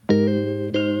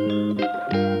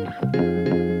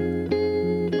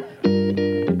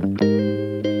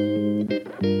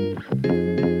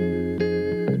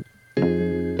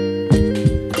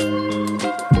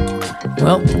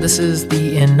Well, this is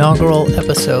the inaugural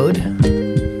episode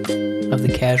of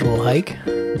the casual hike.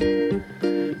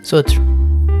 So it's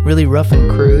really rough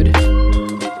and crude,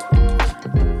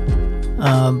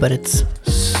 but it's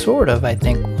sort of, I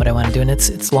think, what I want to do. And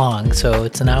it's long, so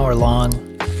it's an hour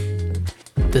long,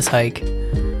 this hike.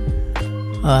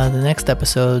 The next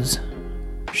episodes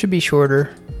should be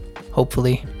shorter,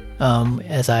 hopefully,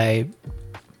 as I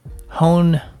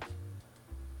hone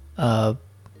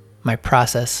my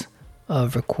process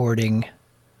of recording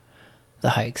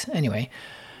the hikes. Anyway,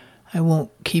 I won't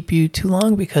keep you too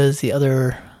long because the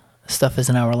other stuff is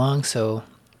an hour long, so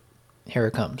here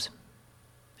it comes.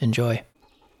 Enjoy.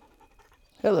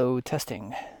 Hello,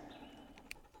 testing.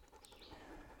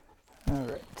 All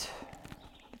right,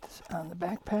 get this on the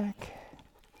backpack.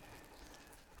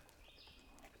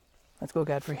 Let's go,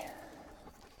 Godfrey.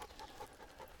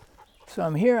 So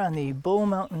I'm here on the Bull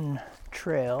Mountain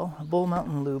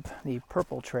Loop, the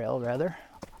Purple Trail, rather.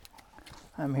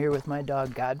 I'm here with my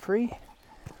dog, Godfrey.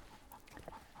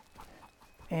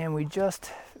 And we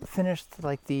just finished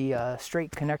the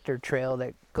straight connector trail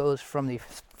that goes from the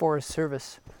Forest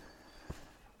Service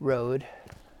road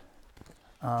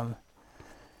to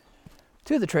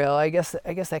the trail. I guess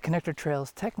that connector trail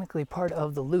is technically part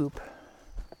of the loop.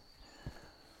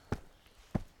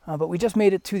 But we just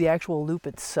made it to the actual loop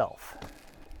itself.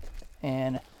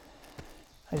 And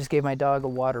I just gave my dog a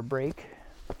water break.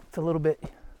 It's a little bit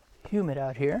humid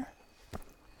out here.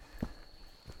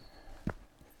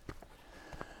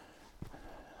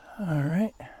 All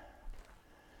right.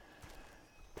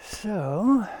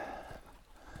 So,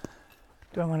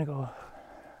 do I want to go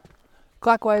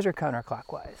clockwise or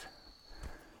counterclockwise?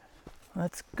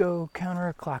 Let's go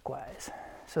counterclockwise.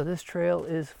 So this trail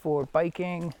is for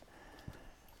biking,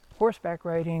 horseback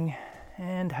riding,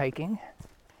 and hiking.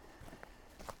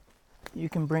 You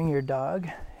can bring your dog.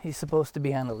 He's supposed to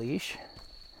be on a leash.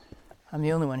 I'm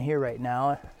the only one here right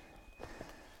now,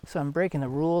 so I'm breaking the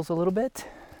rules a little bit.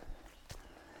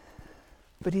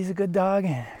 But he's a good dog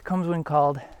and comes when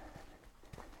called.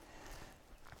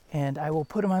 And I will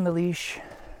put him on the leash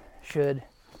should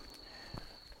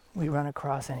we run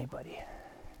across anybody.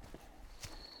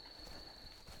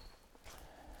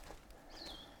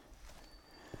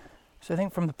 So I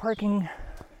think from the parking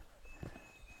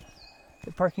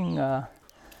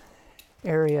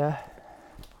area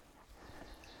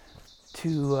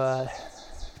to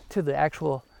the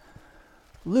actual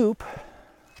loop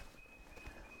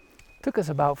took us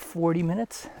about 40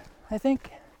 minutes, I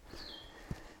think.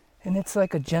 And it's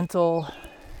like a gentle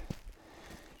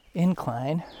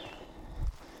incline.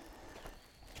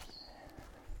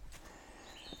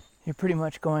 You're pretty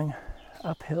much going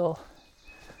uphill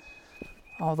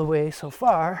all the way so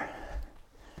far,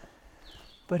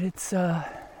 but it's a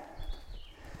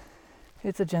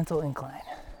gentle incline.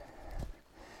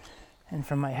 And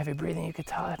from my heavy breathing, you could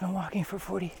tell I've been walking for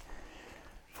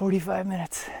 45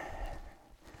 minutes.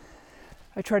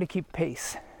 I try to keep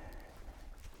pace.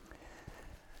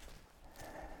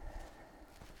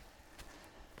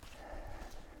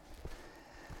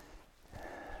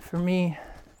 For me,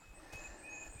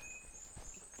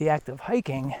 the act of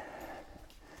hiking,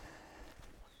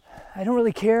 I don't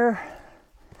really care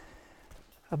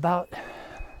about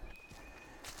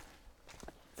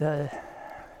the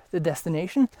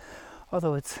destination,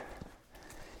 although it's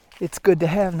good to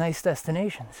have nice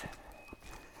destinations.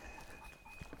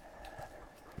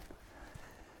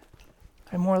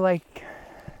 I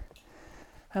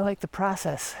like the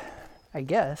process, I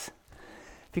guess,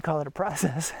 if you call it a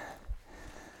process,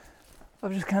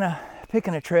 of just kind of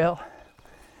picking a trail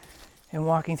and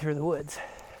walking through the woods.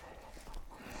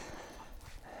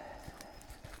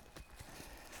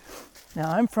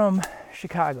 Now, I'm from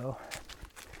Chicago,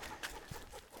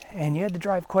 and you had to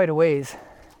drive quite a ways,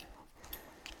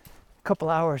 a couple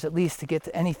hours at least, to get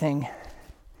to anything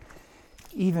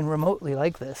even remotely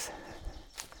like this.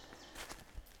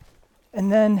 And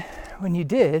then when you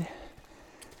did,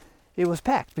 it was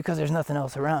packed because there's nothing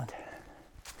else around.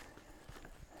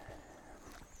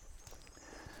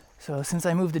 So since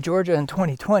I moved to Georgia in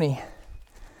 2020,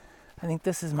 I think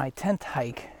this is my 10th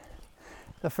hike.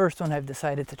 The first one I've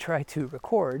decided to try to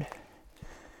record.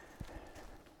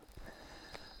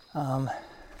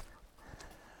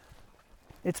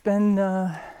 It's been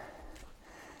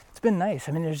nice.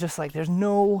 I mean, there's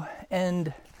no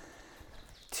end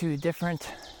to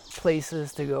different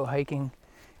places to go hiking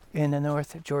in the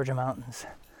North Georgia mountains.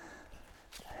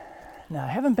 Now, I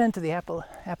haven't been to the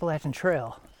Appalachian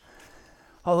Trail,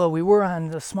 although we were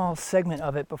on a small segment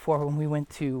of it before when we went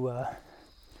to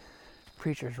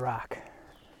Preacher's Rock.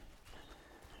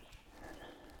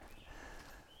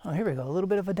 Oh, here we go, a little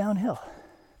bit of a downhill.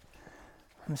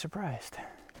 I'm surprised.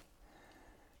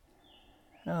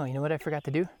 Oh, you know what I forgot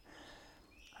to do?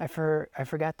 I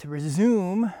forgot to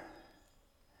resume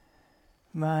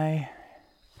my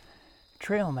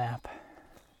trail map.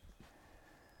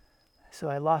 So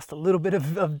I lost a little bit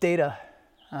of data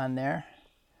on there.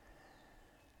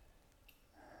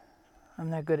 I'm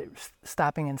not good at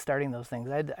stopping and starting those things.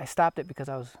 I stopped it because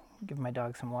I was giving my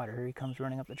dog some water. Here he comes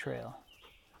running up the trail.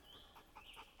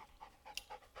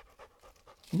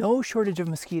 No shortage of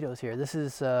mosquitoes here. This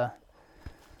is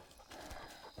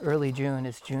early June.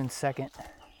 It's June 2nd.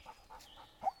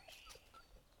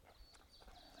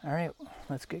 All right,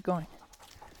 let's get going.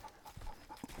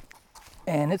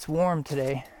 And it's warm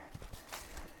today.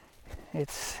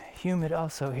 It's humid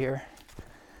also here.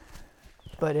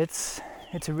 But it's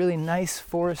a really nice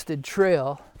forested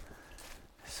trail.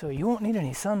 So you won't need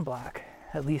any sunblock,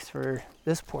 at least for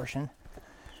this portion.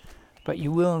 But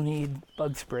you will need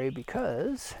bug spray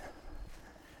because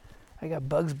I got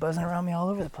bugs buzzing around me all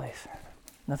over the place.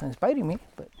 Nothing's biting me,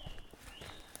 but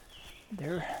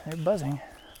they're buzzing.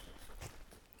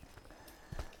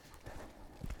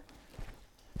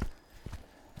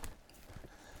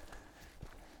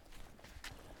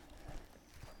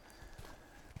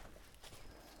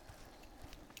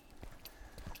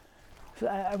 So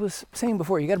I was saying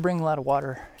before, you got to bring a lot of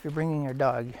water. If you're bringing your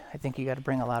dog, I think you got to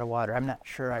bring a lot of water. I'm not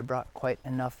sure I brought quite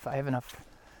enough. I have enough.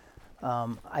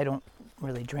 I don't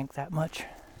really drink that much.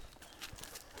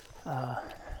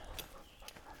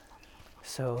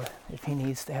 So if he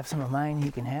needs to have some of mine, he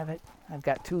can have it. I've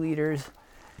got 2 liters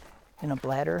in a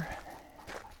bladder.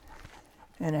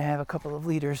 And I have a couple of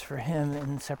liters for him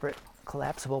in separate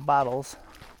collapsible bottles.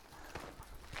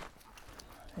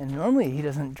 And normally he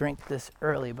doesn't drink this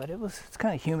early, but it's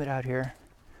kind of humid out here.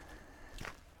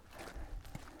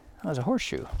 That was a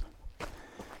horseshoe.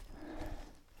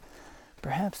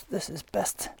 Perhaps this is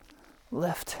best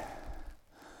left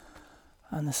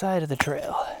on the side of the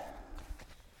trail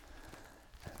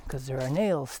because there are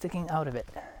nails sticking out of it.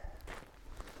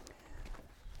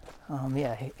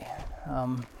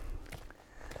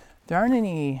 There aren't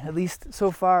any, at least so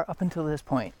far up until this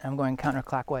point. I'm going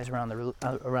counterclockwise around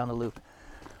the loop.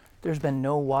 There's been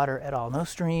no water at all, no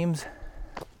streams,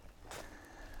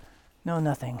 no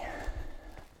nothing.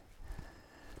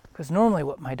 Because normally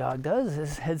what my dog does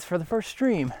is heads for the first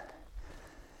stream.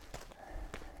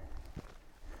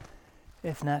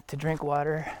 If not to drink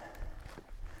water,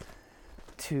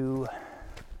 to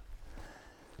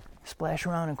splash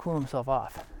around and cool himself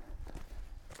off.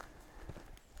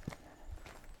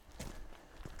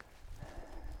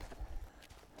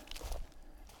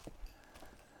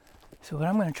 So what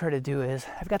I'm going to try to do is,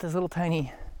 I've got this little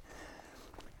tiny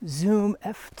Zoom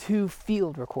F2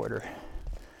 field recorder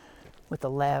with a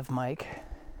lav mic.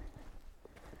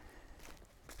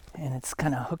 And it's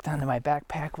kind of hooked onto my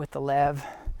backpack with the lav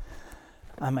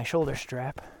on my shoulder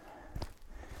strap.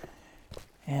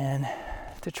 And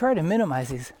to try to minimize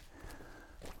these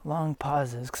long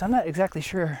pauses, because I'm not exactly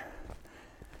sure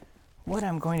what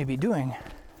I'm going to be doing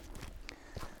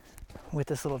with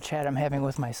this little chat I'm having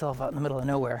with myself out in the middle of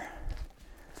nowhere.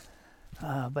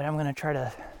 But I'm going to try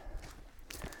to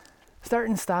start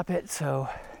and stop it so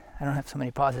I don't have so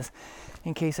many pauses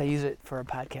in case I use it for a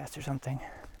podcast or something.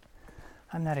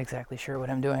 I'm not exactly sure what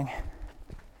I'm doing.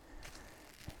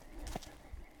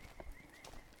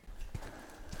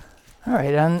 All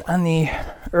right, on the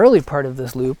early part of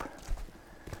this loop,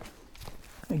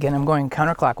 again, I'm going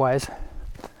counterclockwise.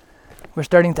 We're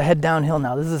starting to head downhill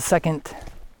now. This is the second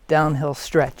downhill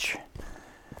stretch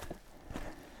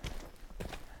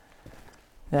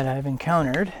that I've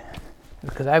encountered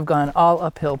because I've gone all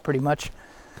uphill pretty much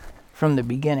from the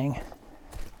beginning.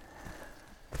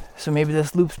 So maybe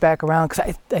this loops back around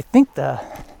because I think the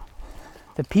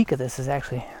peak of this is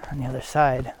actually on the other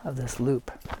side of this loop.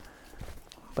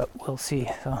 But we'll see.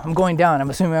 So I'm going down. I'm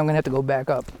assuming I'm going to have to go back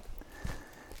up.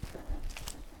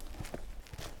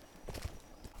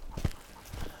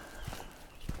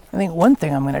 I think one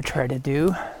thing I'm going to try to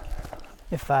do,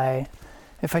 if I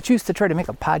choose to try to make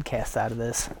a podcast out of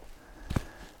this,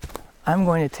 I'm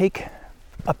going to take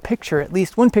a picture, at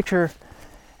least one picture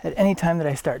at any time that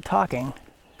I start talking.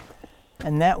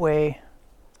 And that way,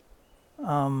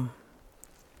 I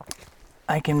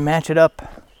can match it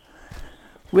up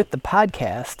with the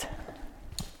podcast.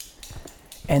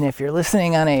 And if you're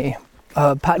listening on a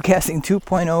Podcasting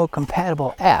 2.0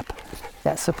 compatible app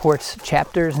that supports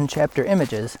chapters and chapter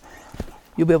images,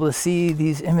 you'll be able to see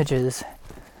these images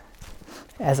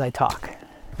as I talk.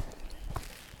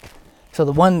 So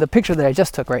the picture that I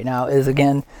just took right now is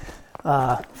again,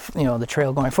 the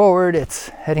trail going forward. It's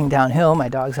heading downhill. My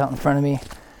dog's out in front of me,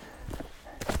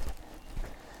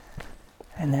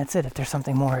 And that's it. If there's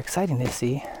something more exciting to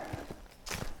see,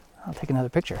 I'll take another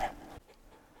picture.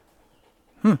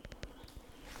 I'm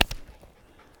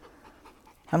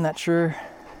not sure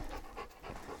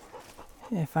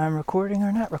if I'm recording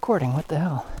or not recording. What the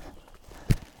hell?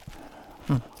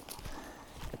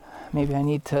 Maybe I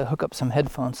need to hook up some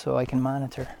headphones so I can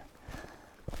monitor.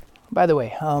 By the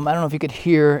way, I don't know if you could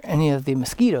hear any of the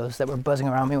mosquitoes that were buzzing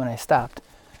around me when I stopped.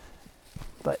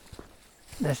 But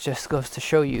that just goes to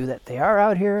show you that they are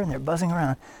out here and they're buzzing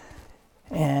around.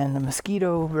 And the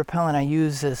mosquito repellent I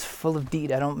use is full of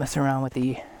DEET. I don't mess around with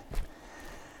the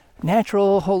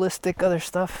natural, holistic other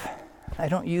stuff. I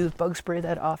don't use bug spray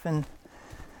that often.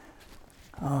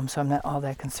 So I'm not all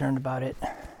that concerned about it.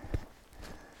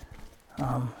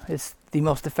 It's the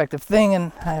most effective thing,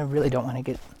 and I really don't want to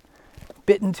get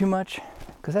bitten too much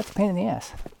because that's a pain in the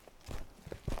ass.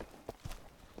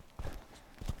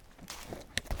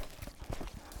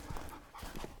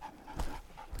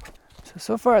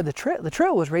 So far the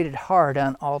trail was rated hard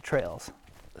on all trails.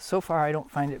 So far I don't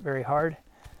find it very hard.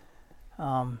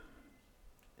 It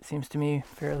seems to me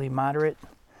fairly moderate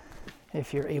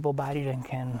if you're able-bodied and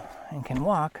can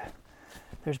walk.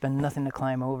 There's been nothing to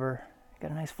climb over.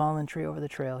 Got a nice fallen tree over the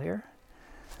trail here.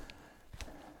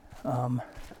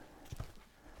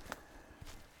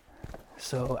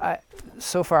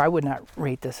 So far I would not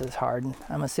rate this as hard.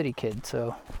 I'm a city kid,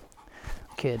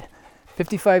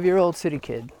 55-year-old city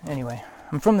kid. Anyway,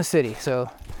 I'm from the city, so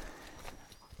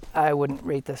I wouldn't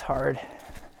rate this hard.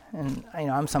 And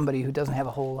I'm somebody who doesn't have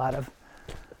a whole lot of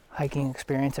hiking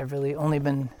experience. I've really only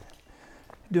been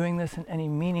doing this in any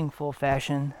meaningful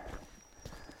fashion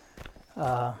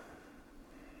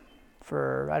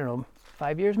for, I don't know,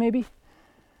 5 years maybe?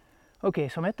 Okay,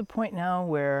 so I'm at the point now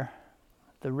where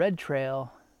the red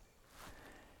trail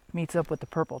meets up with the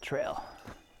purple trail.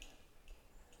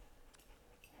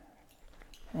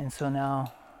 And so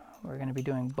now we're going to be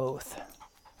doing both.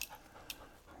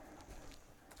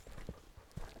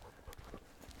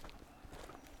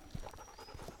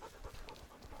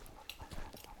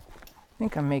 I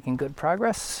think I'm making good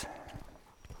progress.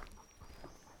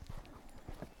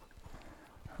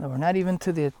 Though we're not even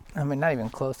not even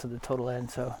close to the total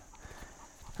end, so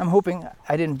I'm hoping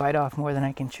I didn't bite off more than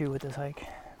I can chew with this hike.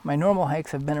 My normal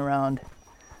hikes have been around,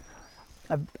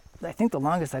 I think the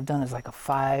longest I've done is like a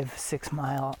 5-6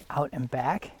 mile out and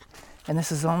back, and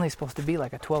this is only supposed to be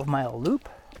like a 12-mile loop.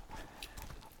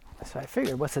 So I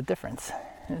figured, what's the difference?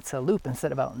 It's a loop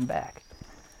instead of out and back.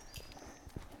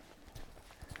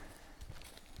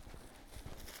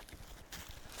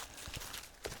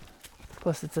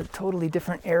 Plus, it's a totally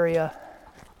different area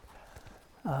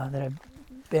that I've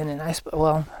been in. I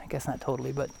guess not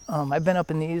totally, but I've been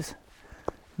up in these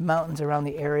mountains around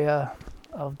the area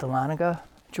of Dahlonega,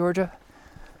 Georgia,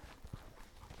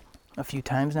 a few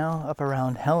times now, up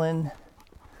around Helen.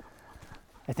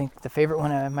 I think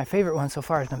my favorite one so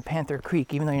far has been Panther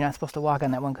Creek, even though you're not supposed to walk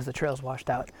on that one because the trail's washed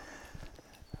out.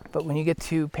 But when you get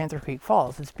to Panther Creek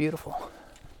Falls, it's beautiful.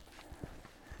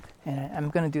 And I'm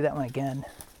going to do that one again.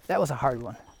 That was a hard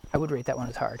one. I would rate that one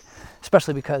as hard,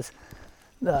 especially because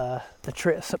the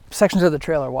sections of the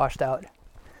trail are washed out,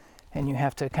 and you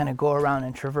have to kind of go around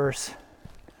and traverse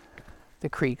the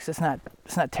creeks. It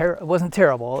wasn't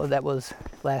terrible. That was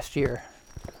last year,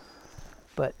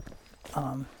 but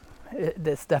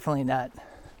it's definitely not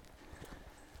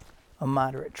a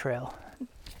moderate trail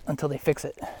until they fix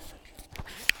it.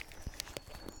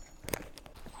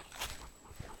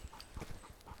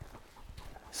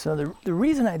 So the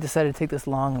reason I decided to take this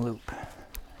long loop,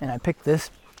 and I picked this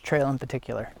trail in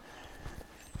particular,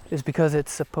 is because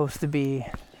it's supposed to be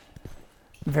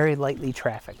very lightly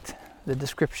trafficked. The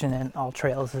description in all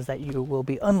trails is that you will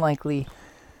be unlikely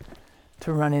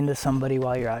to run into somebody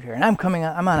while you're out here. And I'm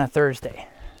on a Thursday.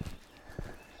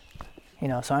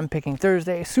 So I'm picking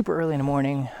Thursday, super early in the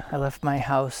morning. I left my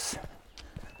house.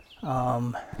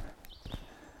 What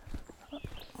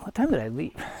time did I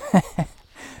leave?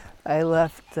 I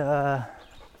left a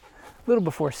little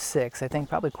before 6, I think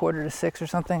probably 5:45 or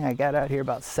something. I got out here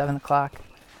about 7 o'clock.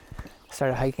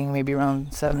 Started hiking maybe around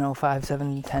 7:05,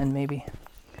 7:10 maybe.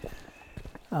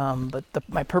 But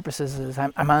my purpose is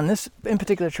I'm on this in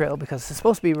particular trail because it's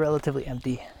supposed to be relatively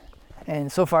empty.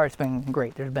 And so far it's been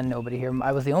great. There's been nobody here.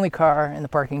 I was the only car in the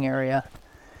parking area,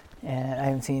 and I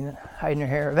haven't seen hide nor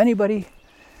hair of anybody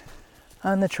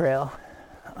on the trail.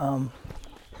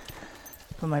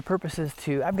 But my purpose is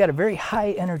I've got a very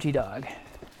high energy dog,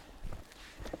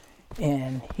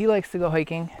 and he likes to go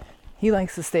hiking. He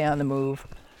likes to stay on the move,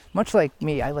 much like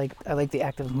me. I like the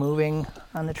act of moving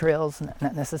on the trails,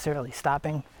 not necessarily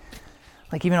stopping.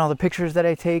 Like even all the pictures that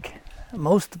I take,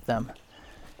 most of them,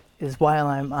 is while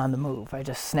I'm on the move. I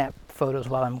just snap photos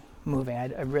while I'm moving.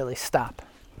 I really stop.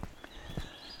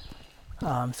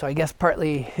 So I guess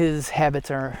partly his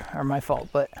habits are my fault,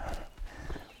 but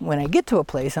when I get to a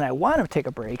place and I want to take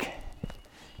a break,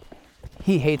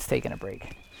 he hates taking a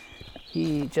break.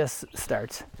 He just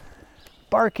starts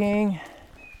barking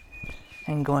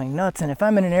and going nuts. And if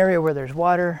I'm in an area where there's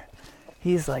water,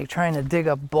 he's like trying to dig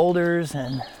up boulders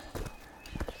and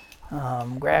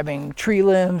grabbing tree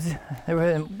limbs. There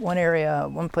was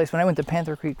one place when I went to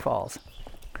Panther Creek Falls,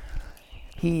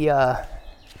 he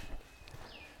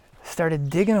started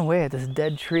digging away at this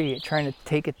dead tree, trying to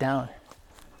take it down.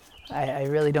 I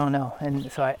really don't know. And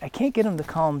so I can't get him to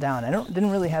calm down.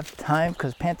 Didn't really have time,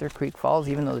 because Panther Creek Falls,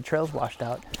 even though the trail's washed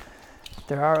out,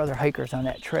 there are other hikers on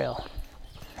that trail.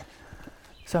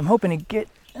 So I'm hoping to get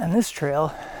on this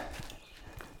trail,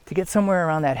 to get somewhere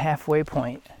around that halfway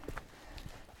point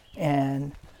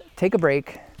and take a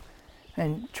break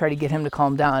and try to get him to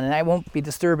calm down. And I won't be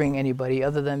disturbing anybody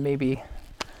other than maybe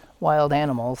wild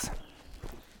animals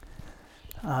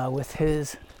with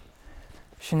his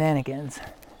shenanigans.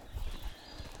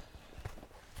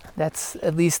 That's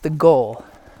at least the goal.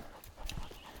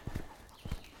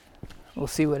 We'll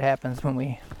see what happens when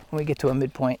we get to a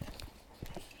midpoint.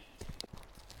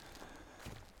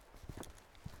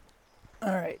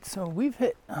 All right, so we've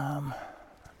hit an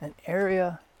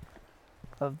area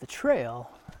of the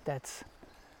trail that's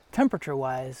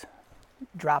temperature-wise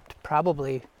dropped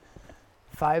probably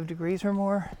 5 degrees or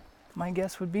more, my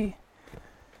guess would be.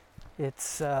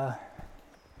 It's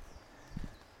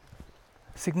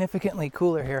significantly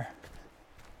cooler here.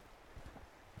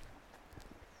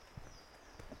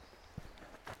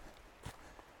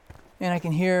 And I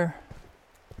can hear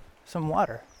some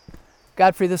water.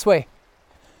 Godfrey, this way.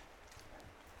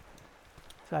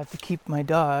 So I have to keep my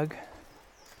dog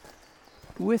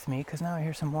with me, because now I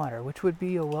hear some water, which would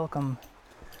be a welcome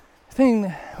thing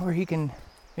where he can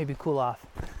maybe cool off.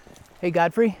 Hey,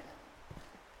 Godfrey,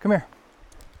 come here.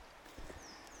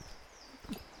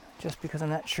 Just because I'm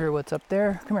not sure what's up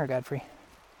there. Come here, Godfrey.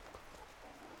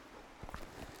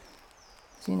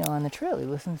 So, on the trail he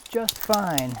listens just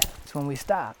fine. It's when we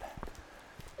stop.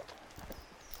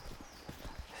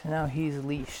 So now he's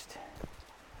leashed.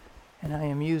 And I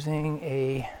am using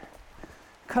a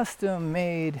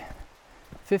custom-made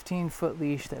 15-foot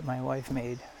leash that my wife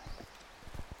made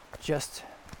just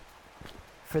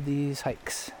for these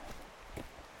hikes.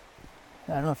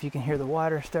 I don't know if you can hear the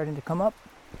water starting to come up,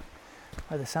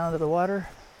 or the sound of the water.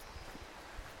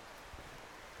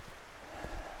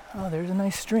 Oh, there's a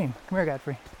nice stream. Come here,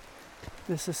 Godfrey.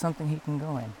 This is something he can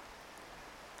go in.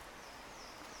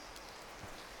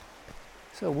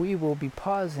 So we will be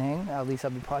pausing, at least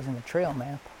I'll be pausing the trail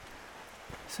map,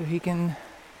 so he can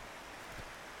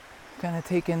kind of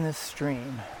take in this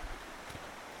stream.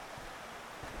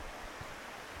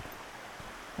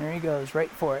 There he goes, right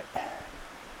for it.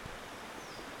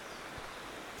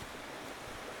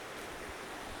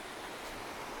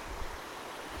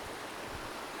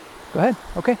 Go ahead,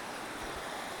 okay.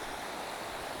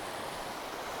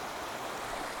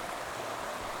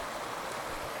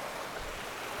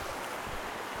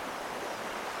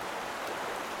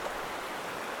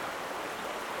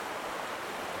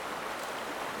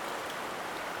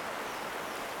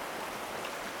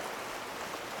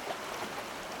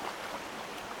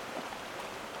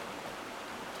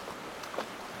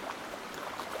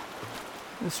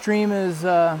 The stream is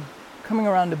coming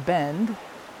around a bend.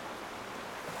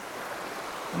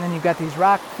 And then you've got these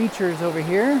rock features over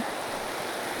here,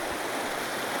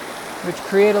 which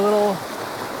create a little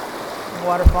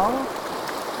waterfall,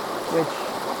 which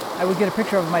I would get a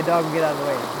picture of if my dog would get out of the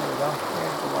way. There we go.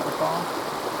 There's the waterfall.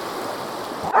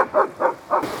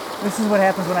 This is what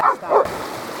happens when I stop.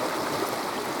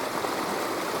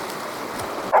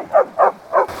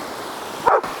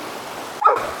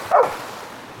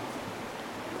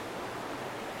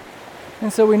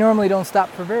 And so we normally don't stop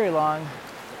for very long.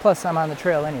 Plus, I'm on the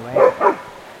trail anyway.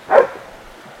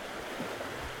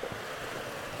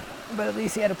 But at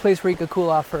least he had a place where he could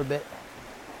cool off for a bit.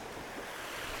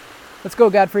 Let's go,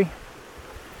 Godfrey.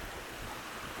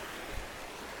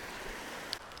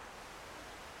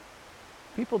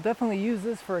 People definitely use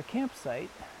this for a campsite,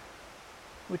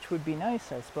 which would be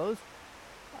nice, I suppose.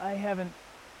 I haven't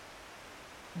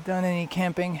done any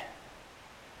camping.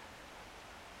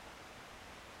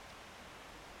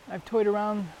 I've toyed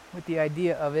around with the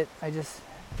idea of it. I just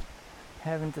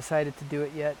haven't decided to do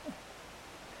it yet. I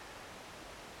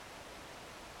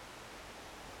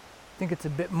think it's a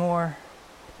bit more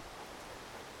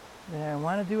than I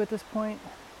want to do at this point.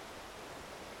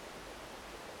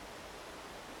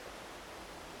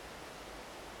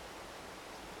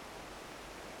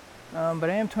 But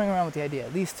I am toying around with the idea,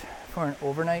 at least for an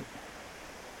overnight,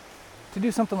 to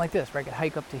do something like this, where I could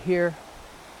hike up to here,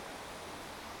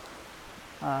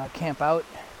 camp out,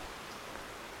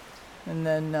 and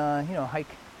then,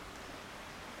 hike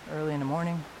early in the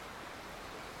morning.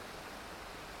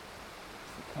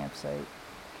 Campsite,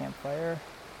 campfire.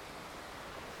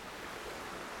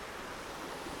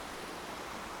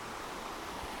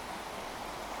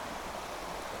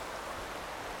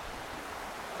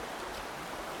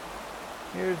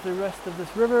 Here's the rest of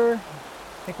this river.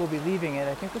 I think we'll be leaving it.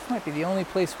 I think this might be the only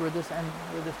place where this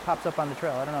pops up on the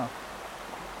trail. I don't know.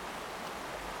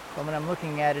 But when I'm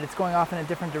looking at it, it's going off in a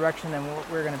different direction than what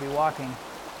we're going to be walking.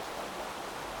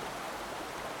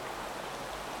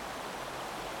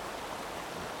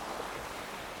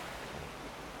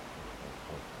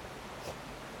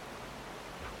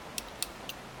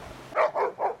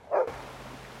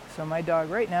 So my dog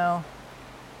right now,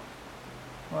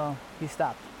 well, he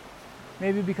stopped.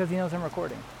 Maybe because he knows I'm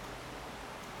recording.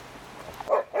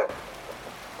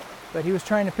 But he was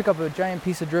trying to pick up a giant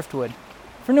piece of driftwood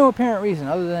for no apparent reason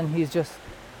other than he's just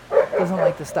doesn't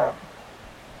like to stop.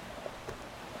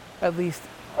 At least,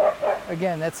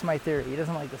 again, that's my theory. He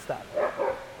doesn't like to stop.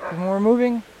 When we're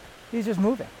moving, he's just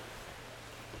moving.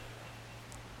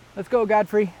 Let's go,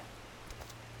 Godfrey.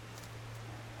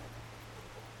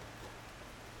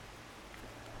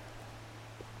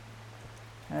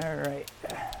 All right,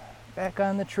 back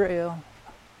on the trail.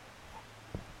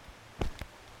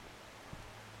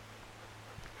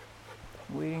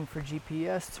 Waiting for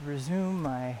GPS to resume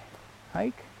my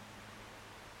hike.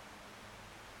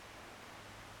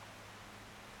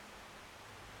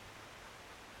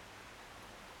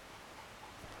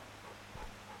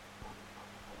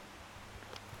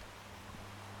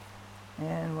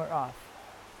 And we're off.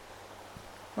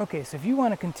 Okay, so if you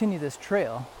want to continue this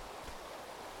trail,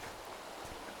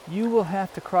 you will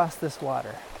have to cross this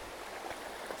water.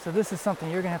 So this is something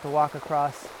you're going to have to walk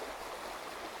across.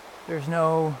 There's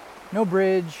no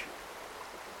bridge,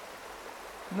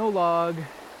 no log,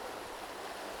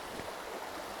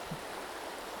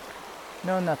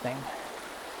 no nothing.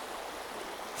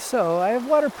 So I have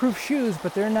waterproof shoes,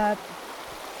 but they're not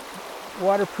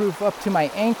waterproof up to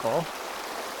my ankle.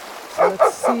 So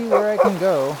let's see where I can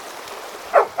go,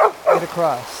 get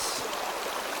across.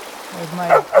 There's my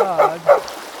dog.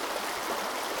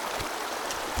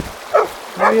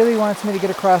 He really wants me to get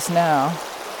across now.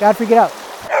 Godfrey, get out.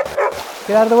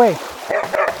 Get out of the way.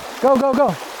 Go, go,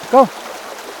 go. Go.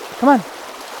 Come on.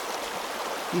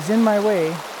 He's in my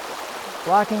way,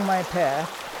 blocking my path.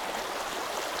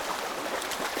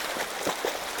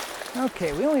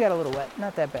 Okay, we only got a little wet.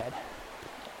 Not that bad.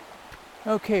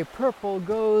 Okay, purple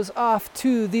goes off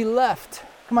to the left.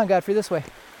 Come on, Godfrey, this way.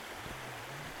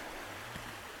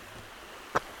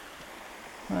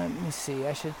 Let me see.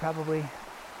 I should probably...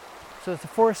 So it's a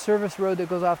Forest Service road that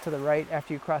goes off to the right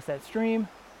after you cross that stream.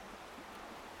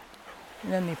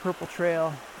 And then the purple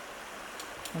trail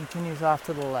continues off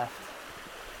to the left.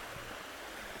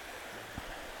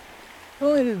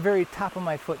 Only the very top of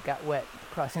my foot got wet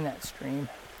crossing that stream.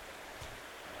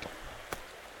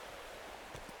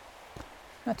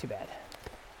 Not too bad.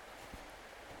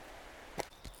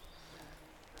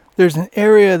 There's an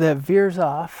area that veers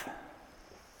off,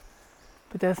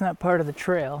 but that's not part of the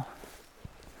trail.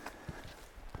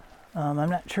 I'm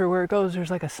not sure where it goes. There's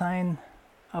like a sign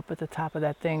up at the top of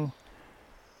that thing,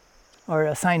 or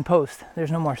a signpost.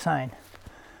 There's no more sign.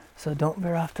 So don't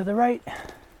veer off to the right.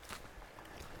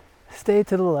 Stay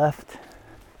to the left.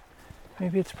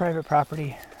 Maybe it's private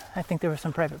property. I think there was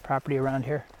some private property around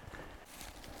here.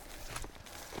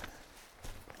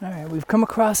 All right, we've come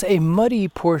across a muddy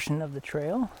portion of the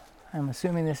trail. I'm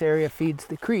assuming this area feeds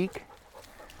the creek.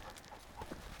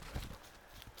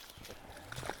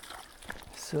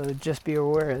 So just be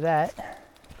aware of that.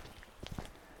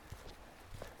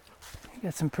 You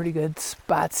got some pretty good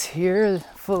spots here,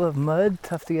 full of mud,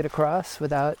 tough to get across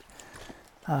without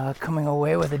coming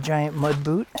away with a giant mud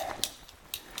boot.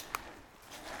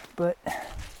 But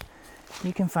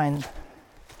you can find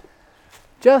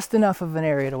just enough of an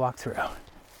area to walk through.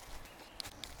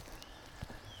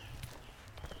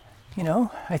 You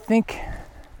know, I think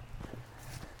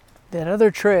that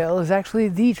other trail is actually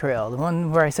the trail, the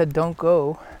one where I said don't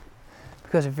go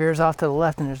because it veers off to the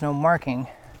left and there's no marking.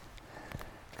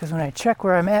 Because when I check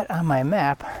where I'm at on my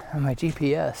map, on my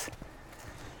GPS,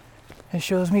 it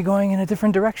shows me going in a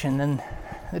different direction than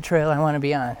the trail I want to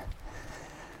be on.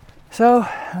 So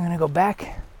I'm going to go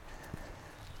back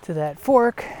to that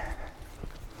fork,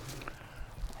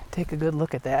 take a good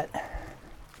look at that,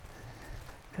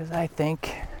 because I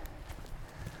think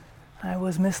I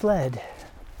was misled.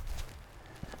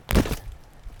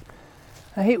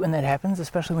 I hate when that happens,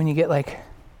 especially when you get like,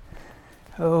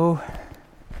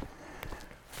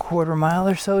 quarter mile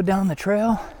or so down the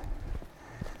trail,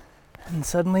 and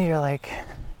suddenly you're like,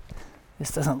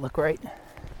 this doesn't look right.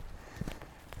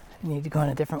 You need to go in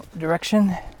a different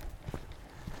direction.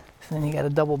 So then you got to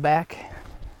double back.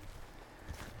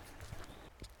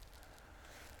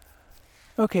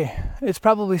 Okay, it's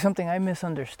probably something I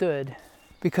misunderstood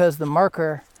because the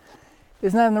marker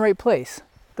is not in the right place.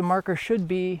 The marker should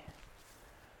be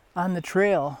on the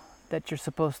trail that you're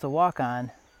supposed to walk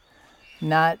on,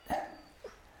 not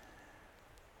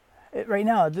right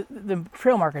now. The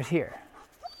trail marker is here.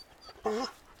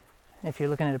 If you're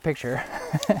looking at a picture,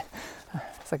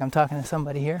 it's like I'm talking to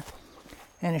somebody here,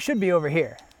 and it should be over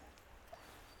here.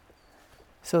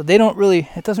 So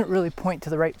it doesn't really point to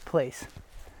the right place.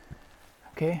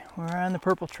 Okay, we're on the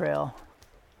purple trail,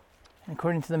 and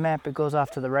according to the map it goes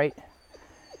off to the right,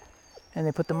 and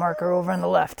they put the marker over on the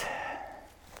left.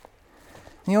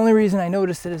 The only reason I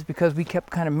noticed it is because we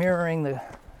kept kind of mirroring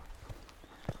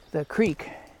the creek,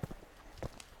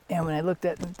 and when I looked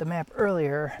at the map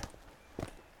earlier,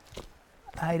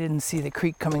 I didn't see the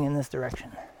creek coming in this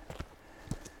direction.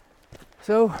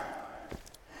 So,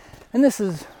 and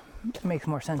makes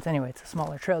more sense anyway, it's a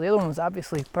smaller trail. The other one was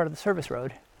obviously part of the service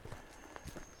road.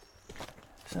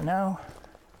 So now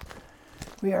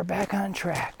we are back on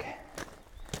track.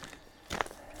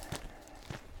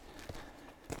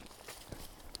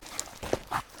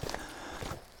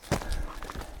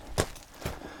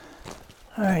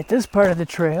 All right, this part of the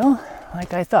trail,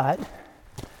 like I thought,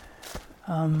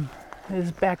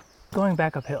 is going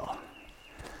back uphill.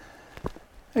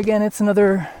 Again, it's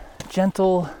another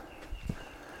gentle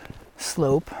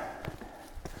slope.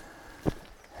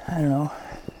 I don't know,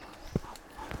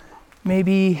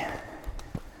 maybe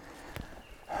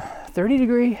 30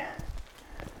 degree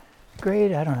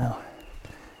grade, I don't know.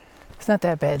 It's not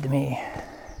that bad to me.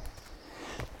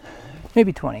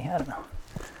 Maybe 20, I don't know.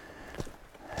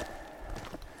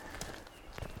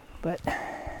 But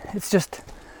it's just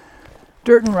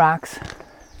dirt and rocks,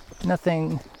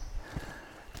 nothing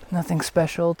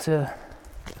special to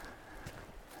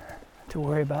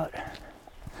worry about.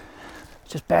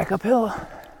 Just back uphill,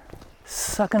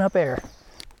 sucking up air.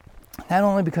 Not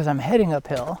only because I'm heading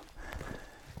uphill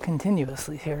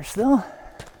continuously here still,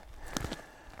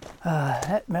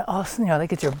 that also, that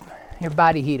gets your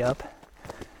body heat up,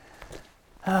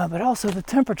 but also the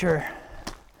temperature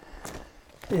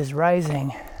is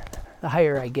rising the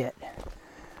higher I get.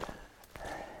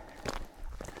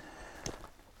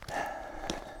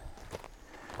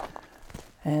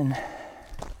 And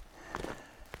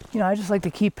I just like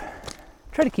to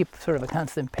try to keep sort of a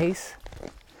constant pace.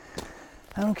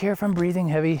 I don't care if I'm breathing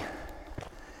heavy.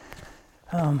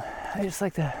 I just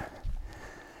like to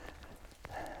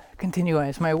continue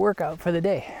as my workout for the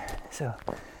day. So,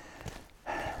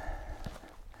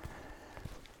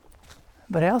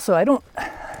 but I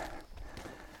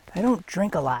don't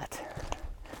drink a lot.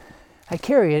 I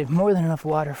carry more than enough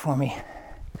water for me.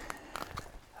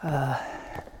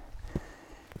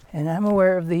 And I'm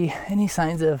aware of any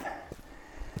signs of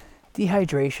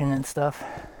dehydration and stuff.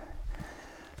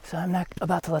 So I'm not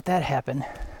about to let that happen.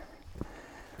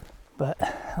 But,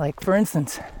 like, for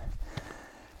instance,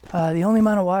 the only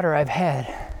amount of water I've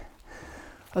had,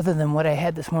 other than what I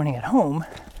had this morning at home,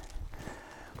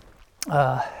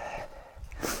 was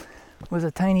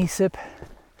a tiny sip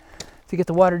to get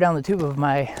the water down the tube of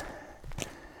my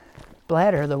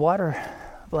bladder, the water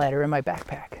bladder in my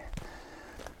backpack.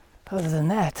 Other than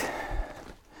that,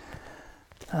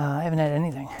 I haven't had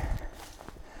anything.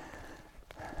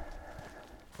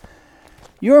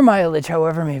 Your mileage,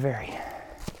 however, may vary.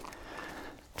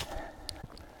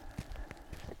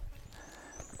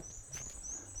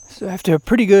 So after a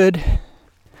pretty good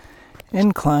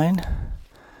incline,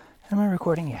 am I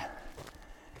recording? Yeah.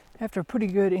 After a pretty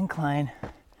good incline,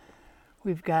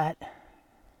 we've got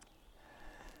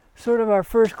sort of our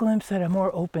first glimpse at a more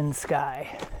open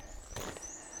sky.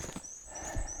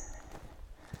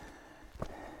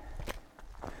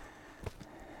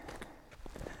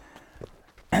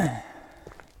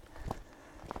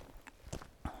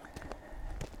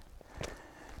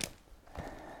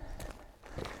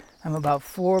 I'm about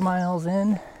 4 miles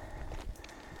in.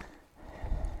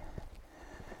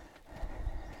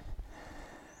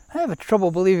 I have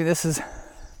trouble believing this is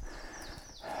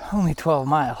only 12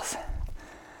 miles.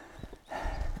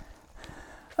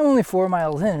 I'm only 4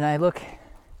 miles in, and I look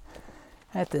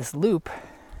at this loop,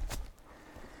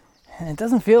 and it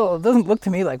doesn't look to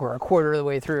me like we're a quarter of the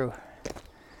way through,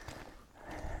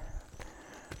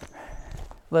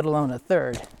 let alone a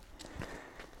third.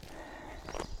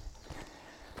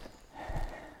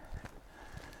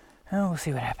 we'll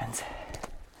see what happens.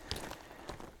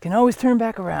 Can always turn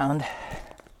back around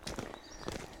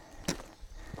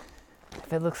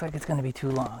if it looks like it's going to be too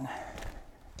long.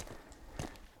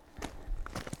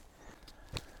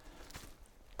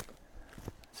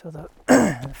 So the,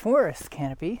 the forest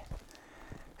canopy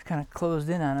is kind of closed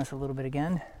in on us a little bit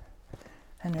again.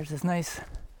 And there's this nice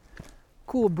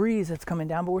cool breeze that's coming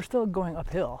down, but we're still going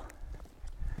uphill.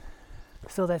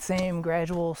 Still that same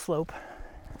gradual slope.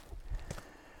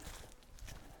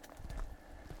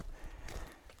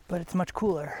 But it's much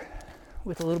cooler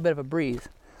with a little bit of a breeze.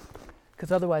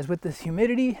 Because otherwise with this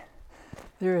humidity,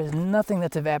 there is nothing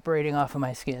that's evaporating off of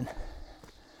my skin.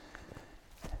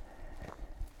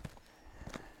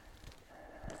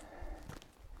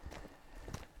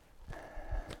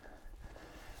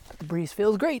 The breeze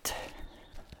feels great.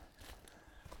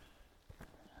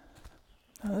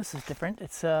 Oh, this is different.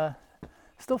 It's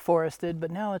still forested,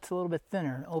 but now it's a little bit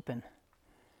thinner and open.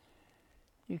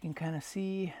 You can kind of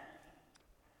see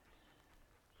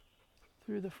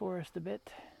through the forest a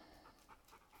bit.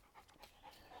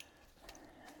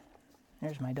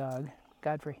 There's my dog,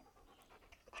 Godfrey.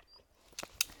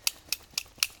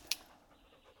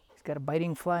 He's got a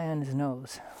biting fly on his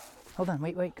nose. Hold on,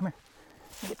 wait, come here.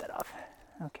 Let me get that off.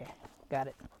 Okay, got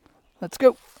it. Let's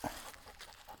go.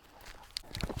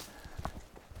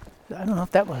 I don't know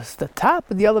if that was the top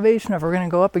of the elevation or if we're going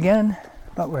to go up again,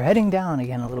 but we're heading down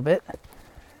again a little bit,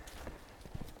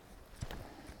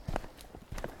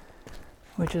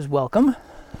 which is welcome.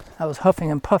 I was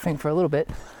huffing and puffing for a little bit.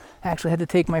 I actually had to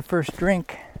take my first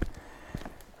drink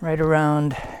right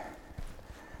around,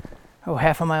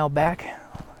 half a mile back,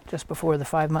 just before the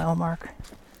 5 mile mark.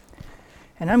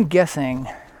 And I'm guessing,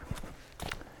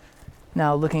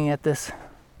 now looking at this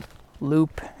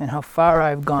loop and how far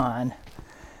I've gone,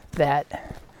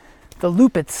 that the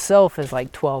loop itself is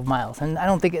like 12 miles. And I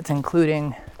don't think it's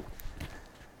including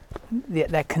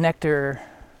that connector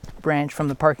branch from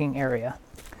the parking area.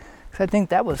 Because I think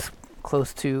that was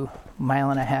close to a mile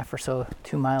and a half or so,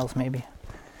 2 miles maybe.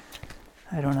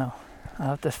 I don't know.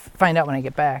 I'll have to find out when I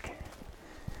get back.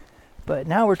 But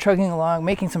now we're chugging along,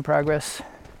 making some progress.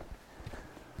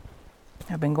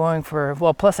 I've been going for,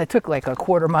 plus I took like a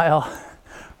quarter mile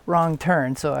wrong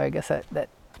turn, so I guess that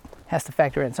has to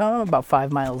factor in. So I'm about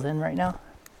 5 miles in right now.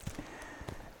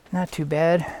 Not too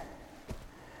bad.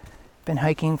 Been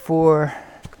hiking for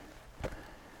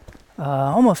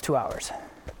almost 2 hours.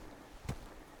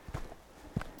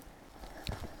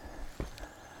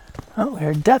 Oh,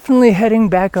 we're definitely heading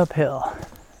back uphill.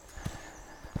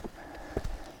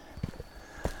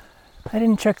 I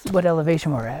didn't check what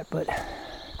elevation we're at, but we're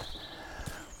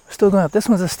still going up. This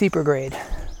one's a steeper grade.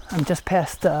 I'm just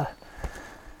past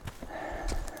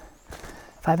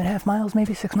 5.5 miles,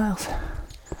 maybe 6 miles.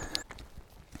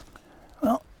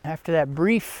 Well, after that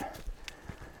brief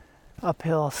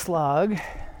uphill slog,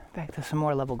 back to some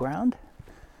more level ground.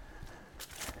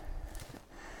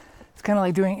 It's kind of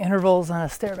like doing intervals on a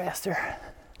Stairmaster.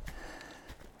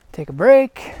 Take a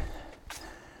break,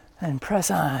 and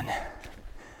press on.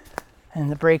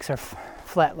 And the brakes are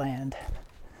flat land.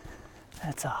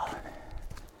 That's all.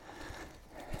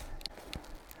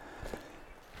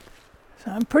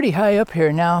 So I'm pretty high up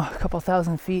here now, a couple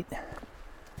thousand feet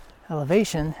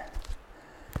elevation.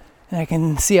 And I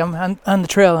can see I'm on the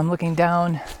trail. I'm looking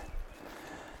down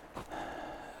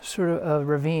sort of a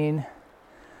ravine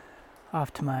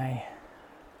off to my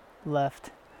left.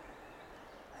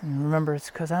 And remember, it's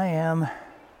because I am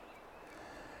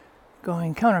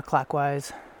going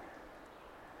counterclockwise.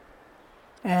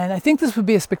 And I think this would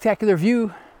be a spectacular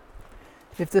view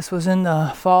if this was in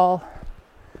the fall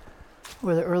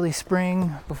or the early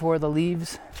spring before the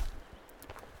leaves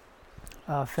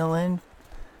fill in,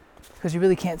 because you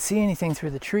really can't see anything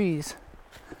through the trees,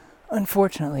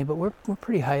 unfortunately, but we're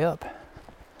pretty high up.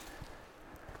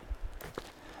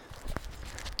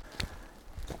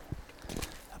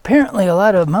 Apparently a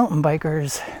lot of mountain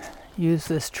bikers use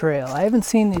this trail. I haven't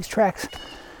seen these tracks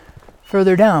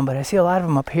further down, but I see a lot of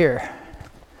them up here.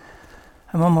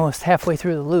 I'm almost halfway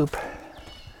through the loop.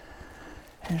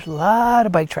 There's a lot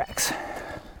of bike tracks.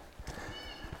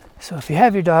 So if you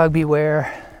have your dog,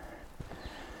 beware.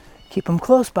 Keep them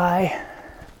close by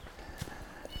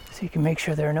so you can make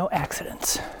sure there are no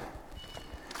accidents.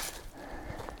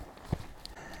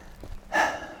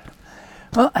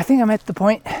 Well, I think I'm at the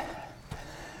point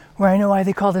where I know why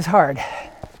they call this hard.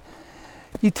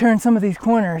 You turn some of these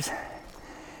corners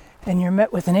and you're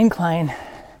met with an incline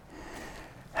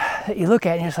that you look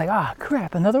at and you're just like, ah,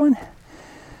 crap, another one?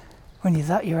 When you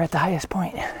thought you were at the highest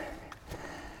point.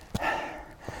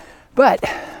 But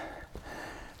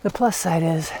the plus side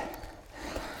is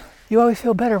you always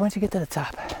feel better once you get to the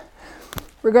top.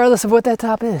 regardless of what that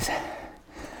top is.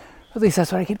 At least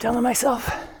that's what I keep telling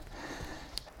myself.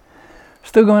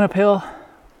 Still going uphill.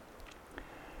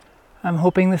 I'm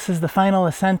hoping this is the final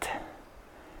ascent.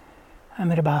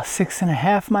 I'm at about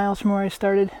 6.5 miles from where I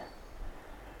started.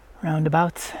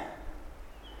 Roundabouts.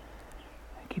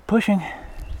 I keep pushing.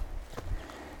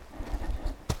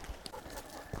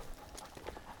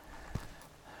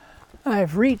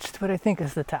 I've reached what I think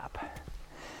is the top.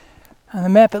 On the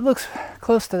map it looks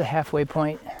close to the halfway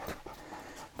point,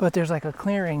 but there's like a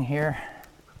clearing here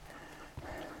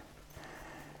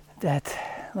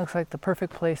that looks like the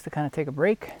perfect place to kind of take a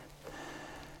break,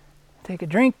 take a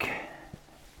drink,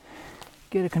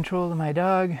 get a control of my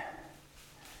dog.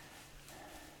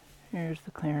 Here's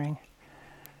the clearing.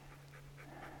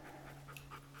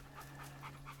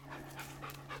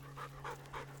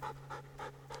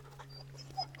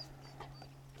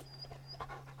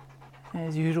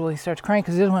 As usual, he starts crying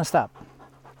because he doesn't want to stop.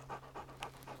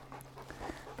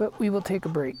 But we will take a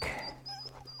break.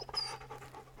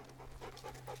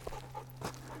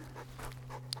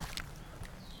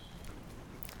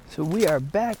 So we are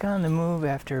back on the move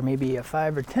after maybe a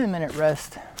 5 or 10 minute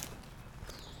rest.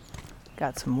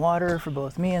 Got some water for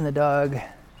both me and the dog.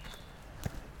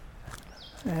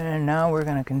 And now we're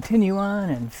going to continue on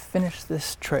and finish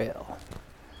this trail.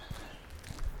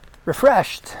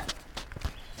 Refreshed.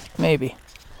 Maybe.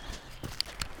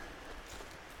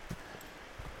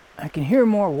 I can hear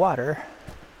more water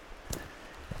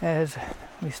as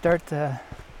we start to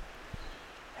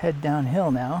head downhill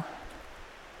now.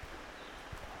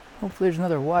 Hopefully there's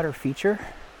another water feature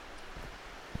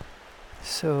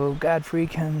so Godfrey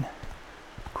can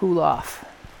cool off,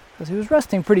 because he was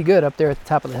resting pretty good up there at the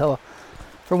top of the hill.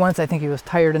 For once I think he was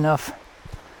tired enough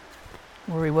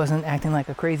where he wasn't acting like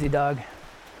a crazy dog,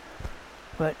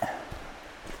 but a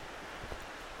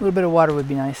little bit of water would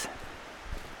be nice.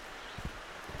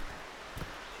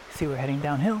 See, we're heading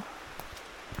downhill.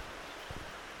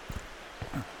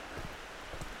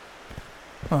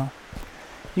 Well,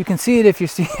 you can see it if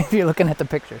you're looking at the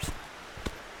pictures.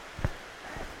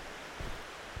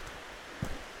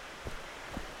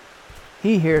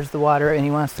 He hears the water and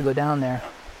he wants to go down there,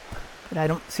 but I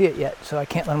don't see it yet, so I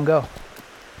can't let him go.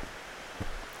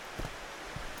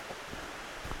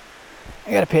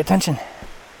 I gotta pay attention.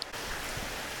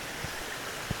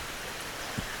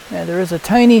 Yeah, there is a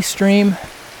tiny stream,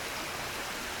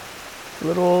 a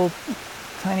little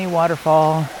tiny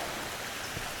waterfall.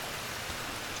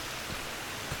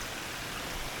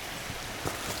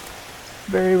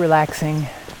 Very relaxing.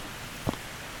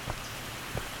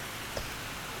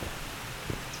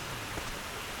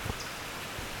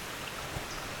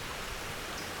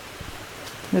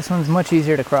 This one's much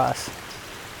easier to cross.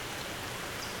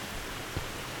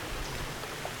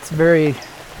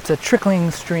 It's a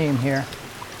trickling stream here.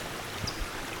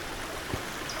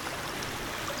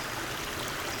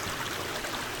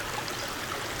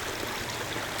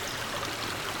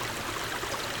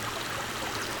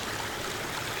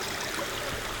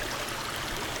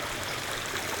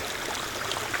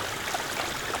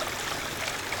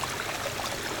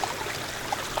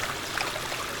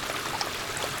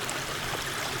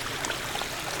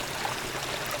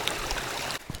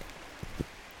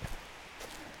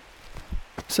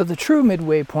 So the true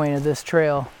midway point of this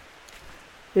trail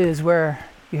is where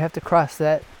you have to cross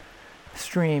that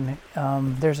stream.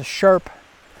 There's a sharp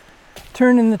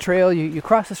turn in the trail. You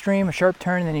cross the stream, a sharp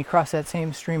turn, and then you cross that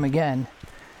same stream again.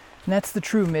 And that's the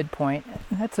true midpoint.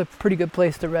 And that's a pretty good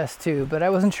place to rest too, but I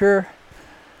wasn't sure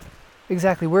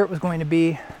exactly where it was going to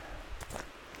be.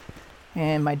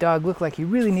 And my dog looked like he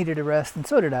really needed a rest, and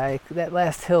so did I. That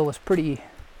last hill was pretty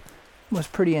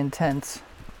intense.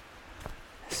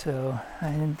 So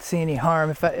I didn't see any harm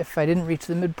if I didn't reach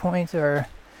the midpoint, or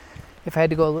if I had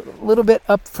to go a little bit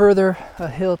up further a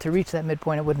hill to reach that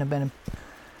midpoint. It wouldn't have been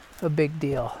a big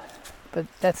deal. But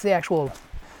that's the actual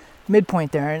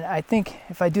midpoint there, and I think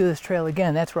if I do this trail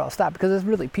again, that's where I'll stop, because it's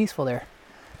really peaceful there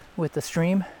with the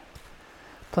stream.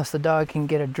 Plus the dog can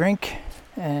get a drink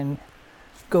and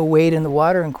go wade in the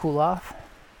water and cool off.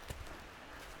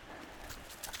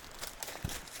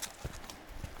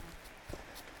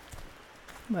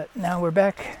 But now we're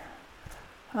back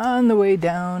on the way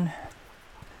down.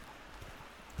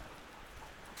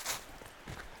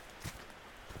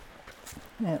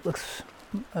 And it looks,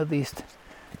 at least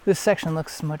this section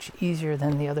looks much easier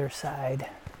than the other side.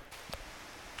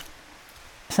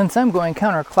 Since I'm going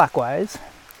counterclockwise,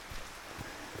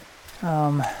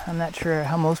 I'm not sure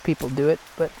how most people do it,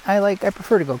 but I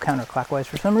prefer to go counterclockwise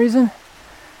for some reason.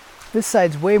 This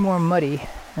side's way more muddy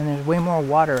and there's way more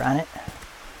water on it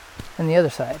than the other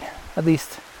side, at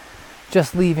least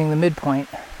just leaving the midpoint.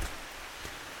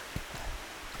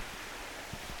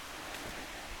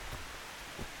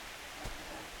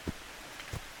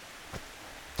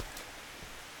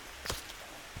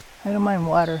 I don't mind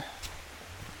water.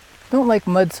 Don't like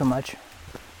mud so much.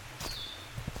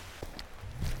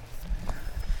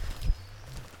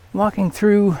 Walking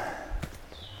through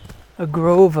a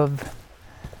grove of,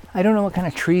 I don't know what kind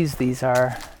of trees these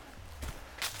are,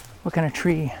 what kind of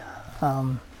tree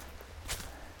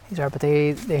these are, but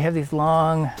they have these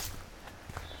long,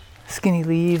 skinny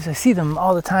leaves. I see them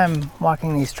all the time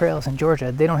walking these trails in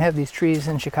Georgia. They don't have these trees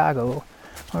in Chicago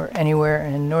or anywhere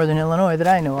in northern Illinois that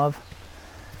I know of.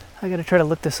 I gotta try to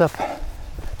look this up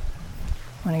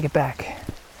when I get back.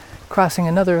 Crossing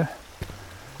another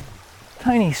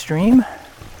tiny stream.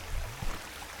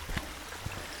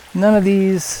 None of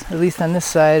these, at least on this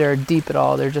side, are deep at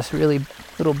all. They're just really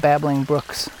little babbling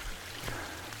brooks.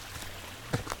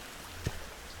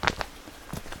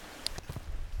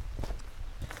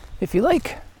 If you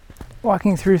like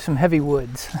walking through some heavy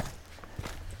woods,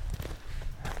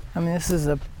 I mean, this is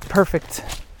a perfect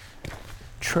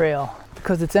trail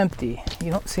because it's empty.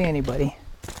 You don't see anybody.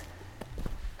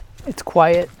 It's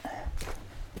quiet.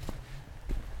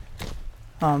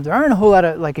 There aren't a whole lot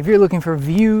of, like, if you're looking for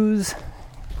views,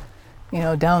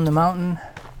 down the mountain,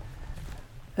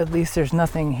 at least there's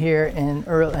nothing here in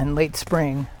early and late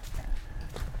spring.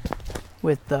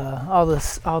 With all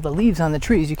the leaves on the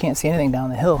trees, you can't see anything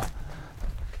down the hill.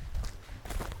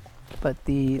 But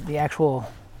the actual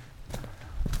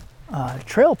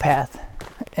trail path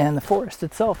and the forest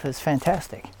itself is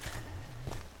fantastic.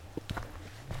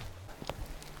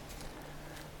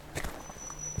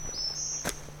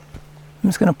 I'm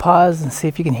just going to pause and see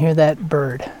if you can hear that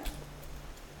bird.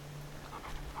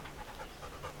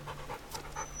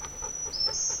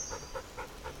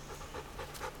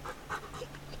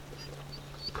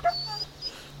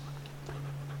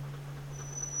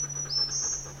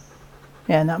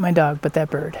 Yeah, not my dog, but that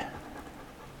bird.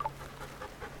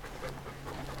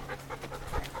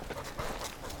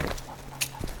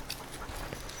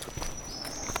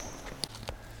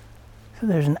 So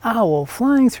there's an owl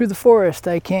flying through the forest.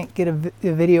 I can't get a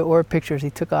video or pictures. He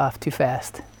took off too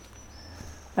fast.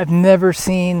 I've never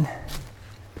seen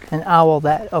an owl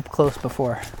that up close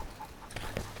before.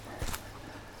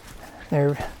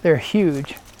 They're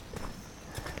huge.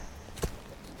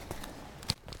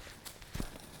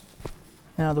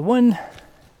 Now, the one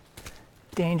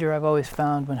danger I've always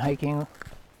found when hiking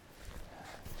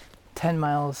 10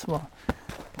 miles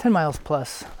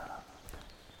plus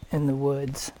in the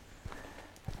woods,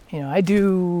 I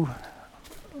do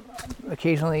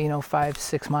occasionally,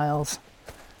 5-6 miles.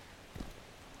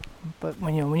 But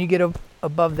when you get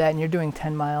above that and you're doing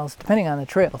 10 miles, depending on the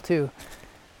trail too,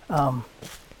 on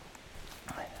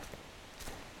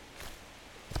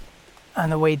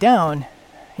the way down,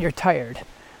 you're tired.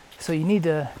 So you need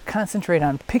to concentrate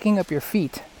on picking up your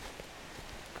feet.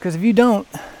 Because if you don't,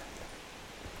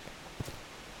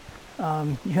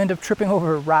 you end up tripping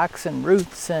over rocks and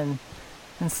roots and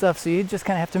stuff. So you just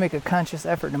kind of have to make a conscious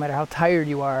effort, no matter how tired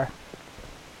you are,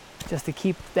 just to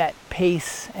keep that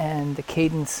pace and the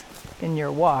cadence in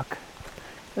your walk.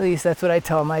 At least that's what I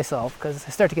tell myself, because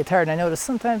I start to get tired and I notice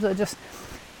sometimes I just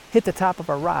hit the top of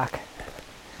a rock.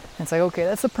 And it's like, okay,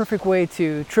 that's the perfect way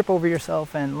to trip over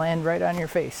yourself and land right on your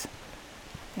face.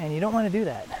 And you don't want to do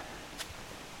that,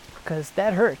 because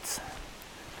that hurts.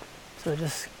 So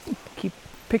just keep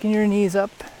picking your knees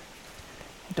up.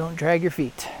 Don't drag your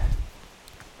feet.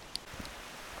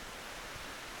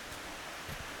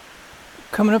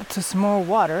 Coming up to some more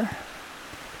water.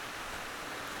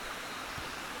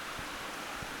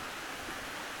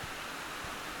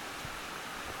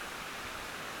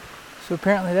 So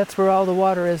apparently that's where all the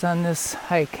water is on this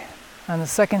hike. On the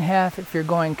second half, if you're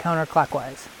going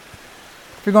counterclockwise.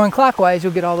 If you're going clockwise,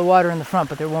 you'll get all the water in the front,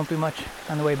 but there won't be much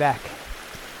on the way back.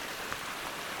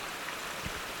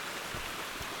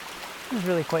 It was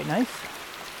really quite nice.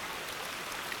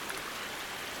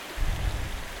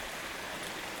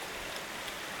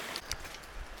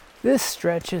 This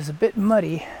stretch is a bit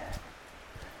muddy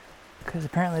because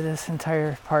apparently this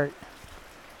entire part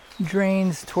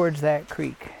drains towards that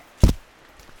creek.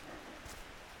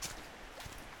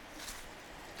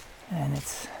 And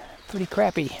it's pretty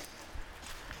crappy.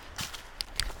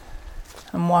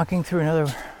 I'm walking through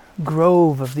another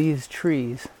grove of these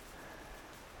trees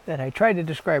that I tried to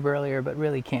describe earlier but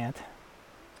really can't.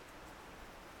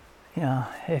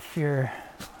 If you're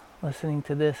listening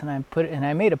to this and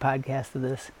I made a podcast of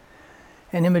this,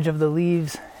 an image of the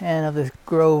leaves and of this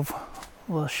grove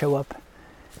will show up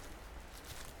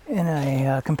in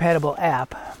a compatible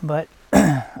app, but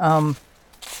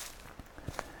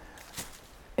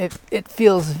it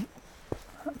feels,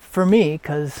 for me,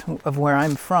 because of where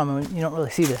I'm from, you don't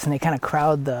really see this, and they kind of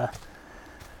crowd the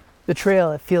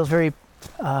trail. It feels very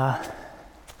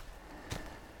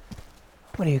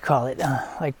what do you call it?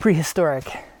 Like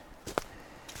prehistoric.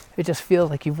 It just feels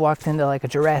like you've walked into like a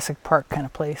Jurassic Park kind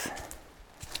of place.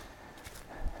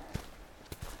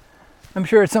 I'm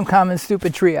sure it's some common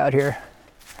stupid tree out here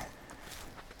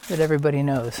that everybody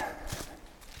knows.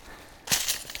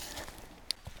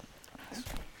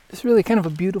 It's really kind of a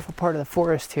beautiful part of the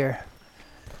forest here,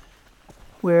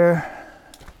 where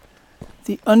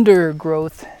the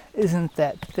undergrowth isn't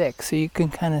that thick, so you can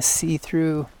kind of see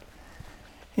through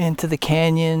into the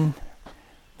canyon,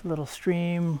 the little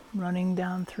stream running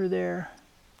down through there.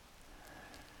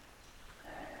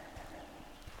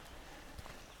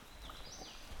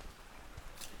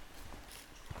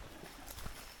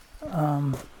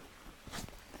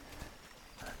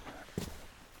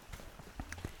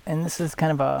 And this is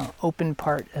kind of a open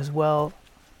part as well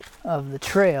of the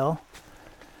trail,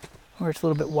 where it's a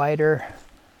little bit wider,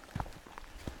 a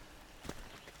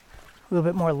little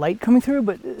bit more light coming through,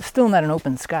 but still not an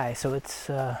open sky, so it's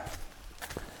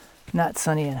not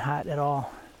sunny and hot at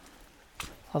all,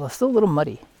 although still a little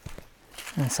muddy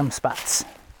in some spots.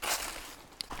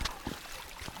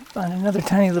 Found another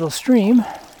tiny little stream,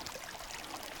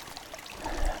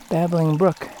 babbling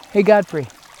brook. Hey Godfrey.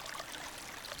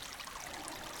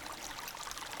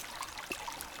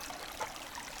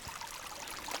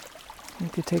 You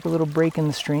could take a little break in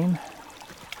the stream.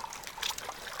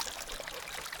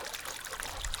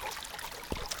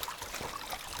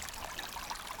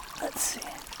 Let's see.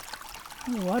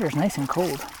 Oh, the water's nice and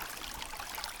cold.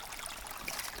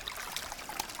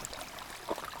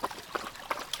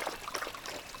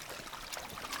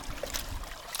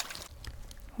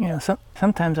 You know,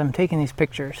 sometimes I'm taking these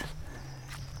pictures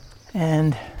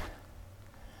and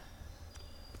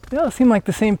they all seem like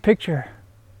the same picture,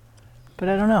 but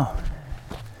I don't know.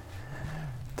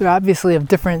 They're obviously of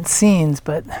different scenes,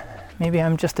 but maybe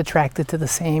I'm just attracted to the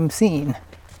same scene.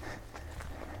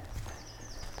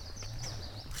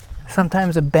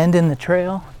 Sometimes a bend in the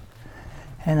trail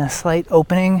and a slight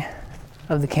opening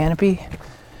of the canopy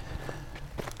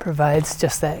provides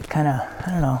just that kind of,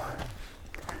 I don't know,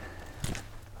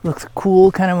 looks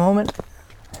cool kind of moment.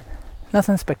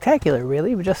 Nothing spectacular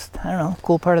really, but just, I don't know,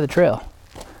 cool part of the trail.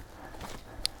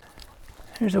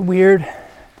 There's a weird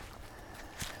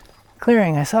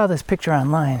clearing. I saw this picture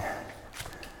online.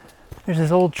 There's this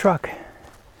old truck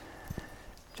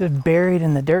just buried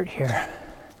in the dirt here.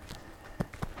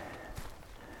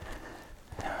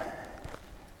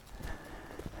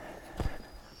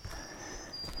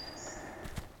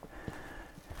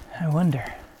 I wonder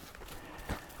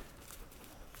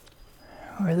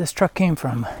where this truck came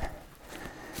from.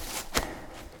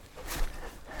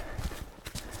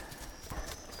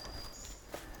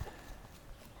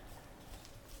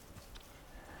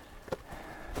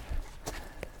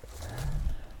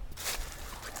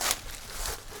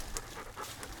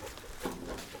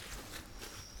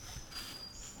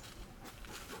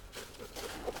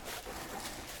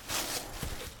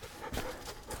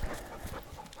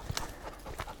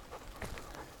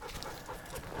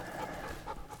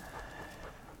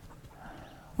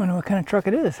 Wonder what kind of truck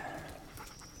it is.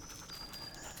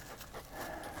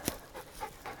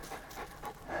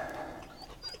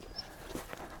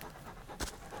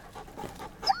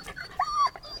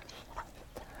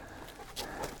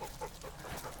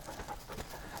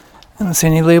 I don't see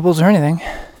any labels or anything.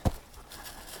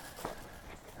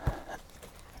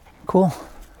 Cool.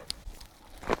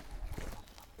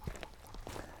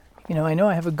 You know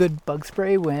I have a good bug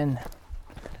spray when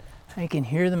I can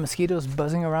hear the mosquitoes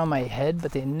buzzing around my head,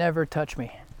 but they never touch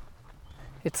me.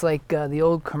 It's like the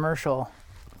old commercial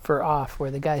for Off, where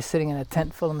the guy's sitting in a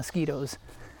tent full of mosquitoes,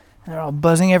 and they're all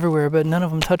buzzing everywhere, but none of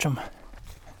them touch him.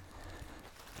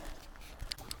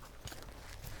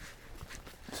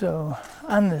 So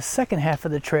on the second half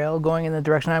of the trail, going in the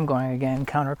direction I'm going again,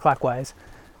 counterclockwise,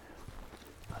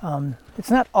 it's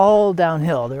not all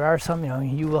downhill. There are some,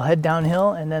 you will head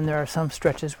downhill, and then there are some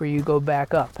stretches where you go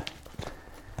back up.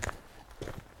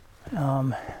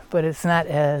 But it's not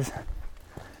as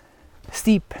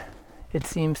steep, it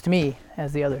seems to me,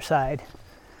 as the other side.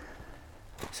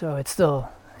 So it's still,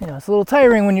 it's a little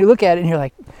tiring when you look at it and you're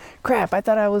like, crap, I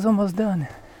thought I was almost done.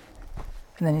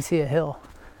 And then you see a hill.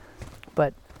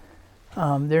 But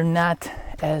they're not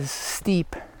as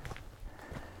steep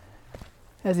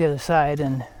as the other side,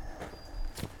 and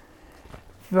if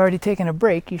you've already taken a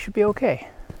break, you should be okay.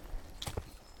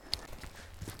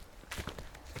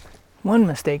 One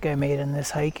mistake I made in this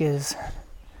hike is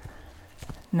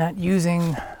not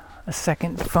using a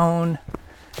second phone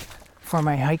for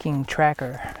my hiking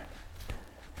tracker.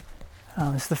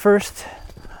 It's the first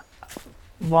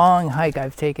long hike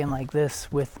I've taken like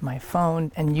this with my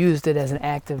phone and used it as an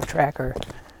active tracker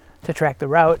to track the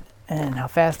route and how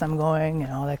fast I'm going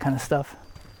and all that kind of stuff.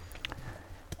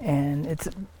 And it's,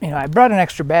 I brought an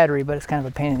extra battery, but it's kind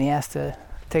of a pain in the ass to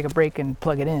take a break and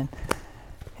plug it in.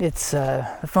 It's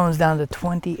the phone's down to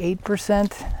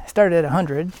 28%. I started at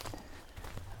 100.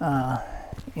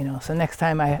 So next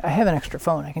time I have an extra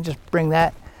phone, I can just bring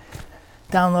that,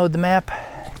 download the map,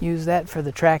 use that for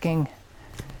the tracking,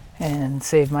 and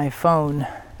save my phone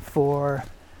for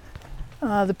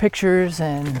the pictures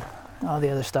and all the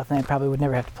other stuff. And I probably would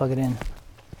never have to plug it in.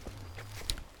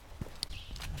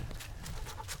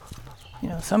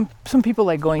 Some people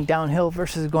like going downhill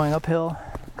versus going uphill,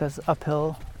 because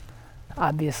uphill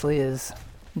obviously is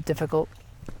difficult.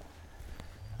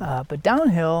 But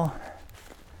downhill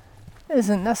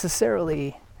isn't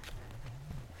necessarily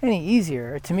any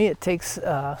easier. To me, it takes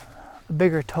a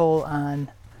bigger toll on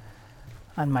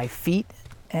my feet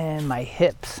and my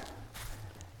hips.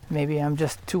 Maybe I'm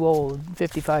just too old,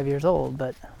 55 years old,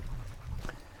 but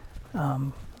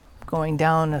going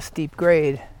down a steep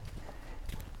grade,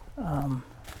 I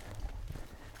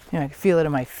can feel it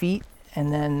in my feet,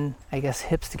 and then I guess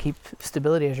hips to keep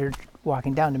stability as you're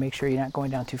walking down to make sure you're not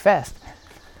going down too fast.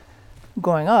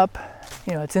 Going up,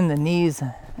 it's in the knees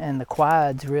and the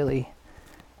quads really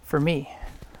for me,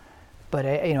 but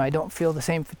I don't feel the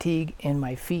same fatigue in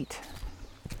my feet.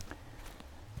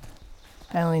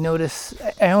 I only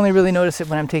really notice it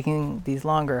when I'm taking these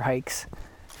longer hikes.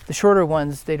 The shorter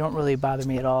ones, they don't really bother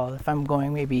me at all. If I'm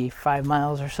going maybe 5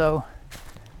 miles or so,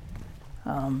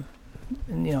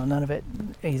 none of it,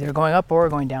 either going up or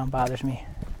going down, bothers me.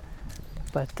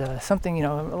 But something,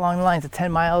 along the lines of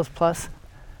 10 miles plus,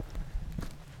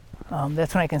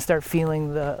 that's when I can start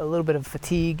feeling a little bit of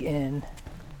fatigue in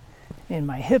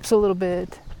my hips a little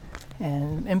bit,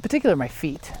 and in particular my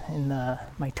feet and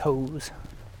my toes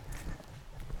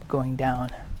going down.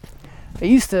 I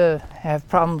used to have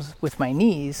problems with my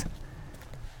knees,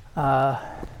 but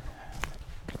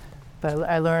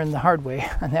I learned the hard way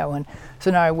on that one.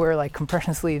 So now I wear like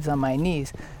compression sleeves on my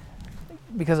knees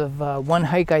because of one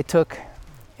hike I took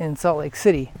in Salt Lake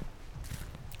City.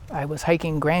 I was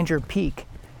hiking Grandeur Peak,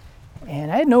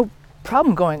 and I had no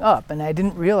problem going up, and I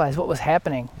didn't realize what was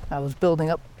happening. I was building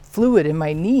up fluid in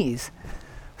my knees.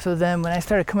 So then when I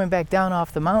started coming back down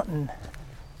off the mountain,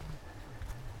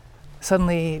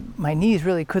 suddenly my knees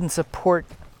really couldn't support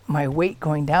my weight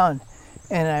going down,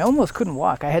 and I almost couldn't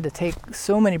walk. I had to take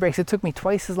so many breaks. It took me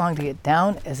twice as long to get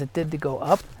down as it did to go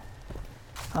up,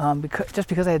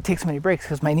 because I had to take so many breaks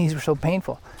because my knees were so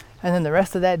painful. And then the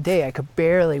rest of that day I could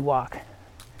barely walk.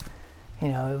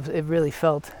 It really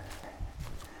felt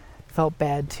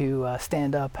bad to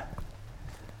stand up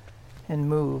and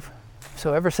move.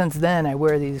 So ever since then I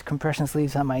wear these compression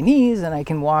sleeves on my knees, and I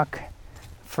can walk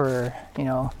for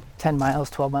 10 miles,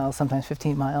 12 miles, sometimes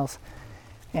 15 miles,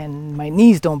 and my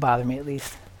knees don't bother me, at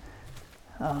least.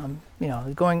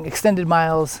 Going extended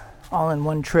miles all in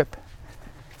one trip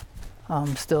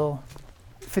still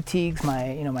fatigues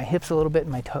my hips a little bit,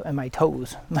 and my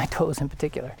toes in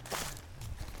particular.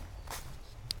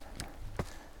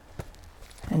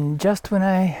 And just when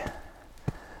I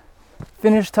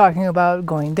finished talking about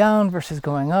going down versus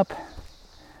going up,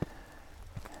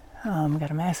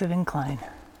 got a massive incline.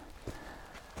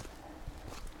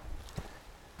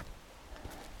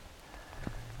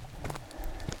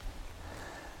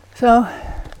 So,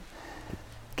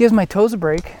 gives my toes a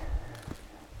break.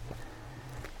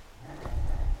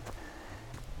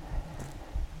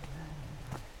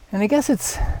 And I guess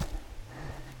it's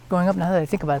going up, now that I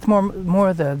think about it, it's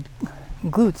more the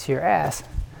glutes, your ass,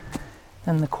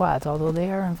 than the quads, although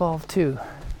they are involved too.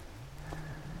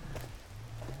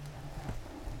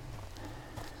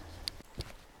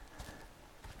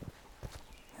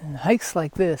 And hikes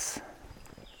like this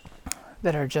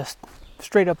that are just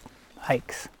straight up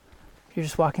hikes. You're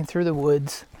just walking through the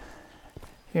woods.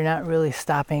 You're not really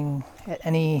stopping at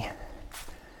any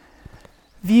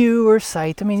view or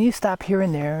sight. I mean, you stop here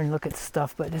and there and look at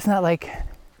stuff, but it's not like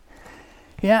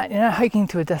you're not hiking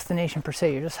to a destination per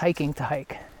se. You're just hiking to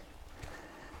hike.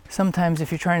 Sometimes if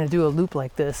you're trying to do a loop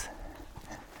like this,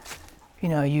 you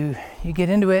get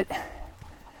into it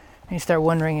and you start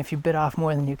wondering if you bit off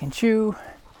more than you can chew,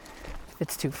 if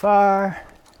it's too far.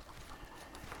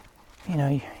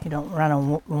 You don't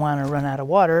want to run out of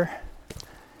water,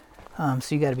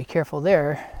 so you got to be careful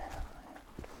there.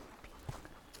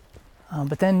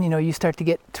 But then, you start to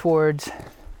get towards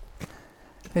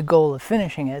the goal of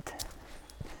finishing it,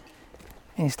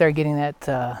 and you start getting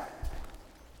that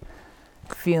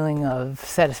feeling of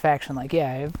satisfaction, like,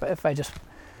 yeah, if I just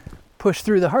push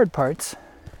through the hard parts,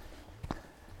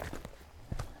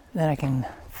 then I can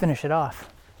finish it off.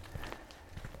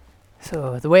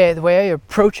 So the way I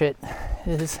approach it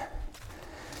is,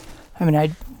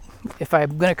 if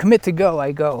I'm going to commit to go,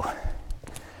 I go.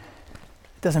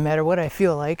 It doesn't matter what I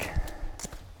feel like.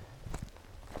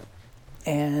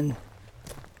 And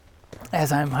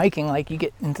as I'm hiking, like, you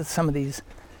get into some of these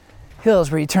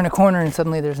hills where you turn a corner and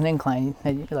suddenly there's an incline,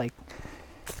 and you're like,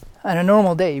 on a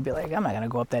normal day you'd be like, I'm not going to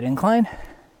go up that incline.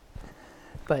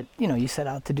 But, you set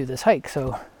out to do this hike,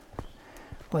 so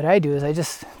what I do is I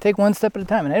just take one step at a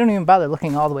time, and I don't even bother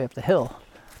looking all the way up the hill.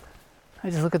 I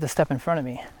just look at the step in front of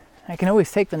me. I can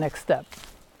always take the next step.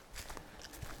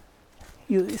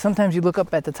 Sometimes you look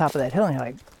up at the top of that hill and you're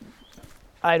like,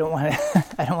 I don't want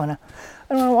to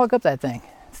walk up that thing.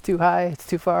 It's too high, it's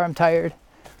too far, I'm tired.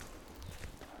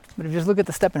 But if you just look at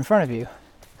the step in front of you,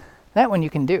 that one you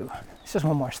can do. It's just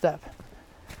one more step.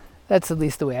 That's at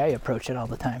least the way I approach it all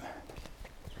the time.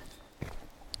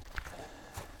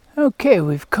 Okay,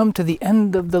 we've come to the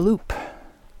end of the loop.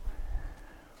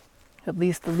 At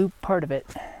least the loop part of it.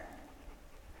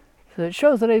 So it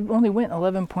shows that I only went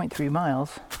 11.3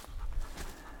 miles.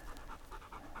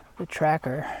 The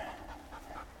tracker.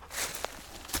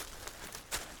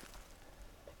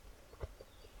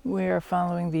 We are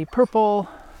following the purple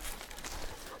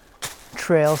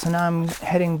trail, so now I'm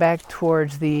heading back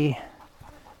towards the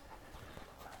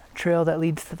trail that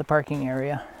leads to the parking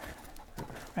area.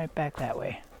 Right back that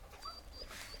way.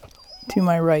 To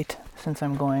my right, since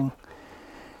I'm going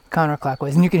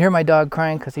counterclockwise. And you can hear my dog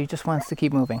crying because he just wants to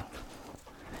keep moving.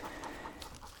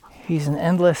 He's an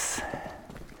endless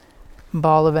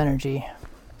ball of energy.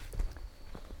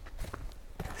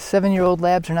 7-year-old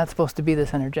labs are not supposed to be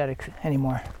this energetic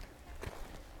anymore.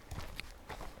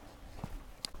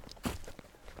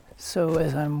 So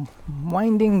as I'm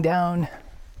winding down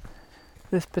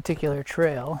this particular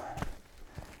trail,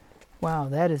 wow,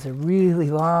 that is a really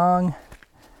long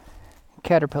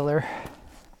caterpillar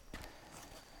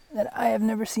that I have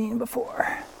never seen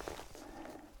before.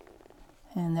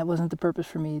 And that wasn't the purpose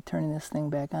for me turning this thing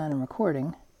back on and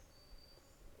recording.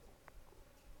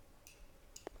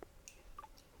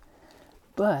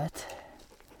 But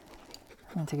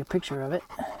I'm going to take a picture of it.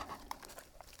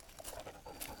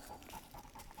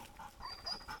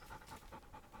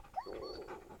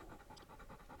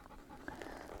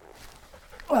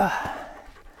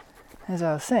 As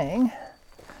I was saying,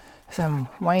 as I'm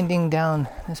winding down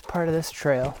this part of this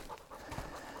trail,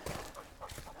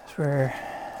 as we're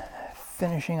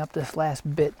finishing up this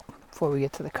last bit before we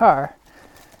get to the car,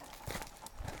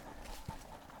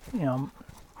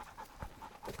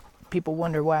 people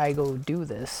wonder why I go do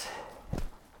this.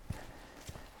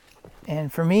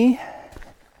 And for me,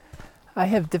 I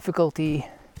have difficulty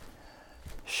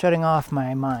shutting off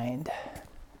my mind.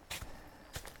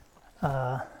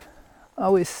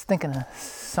 Always thinking of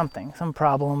something, some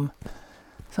problem,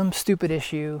 some stupid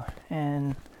issue,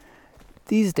 and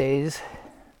these days,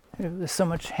 there's so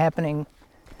much happening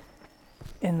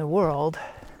in the world,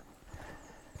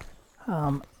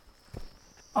 all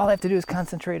I have to do is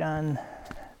concentrate on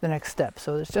the next step.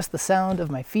 So there's just the sound of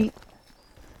my feet,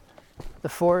 the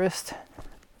forest,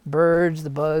 birds, the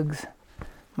bugs,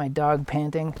 my dog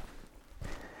panting,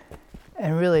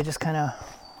 and really just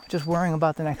just worrying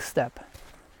about the next step.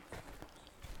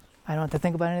 I don't have to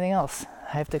think about anything else.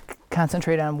 I have to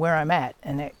concentrate on where I'm at,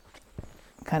 and it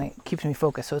kind of keeps me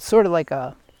focused. So it's sort of like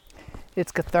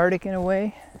it's cathartic in a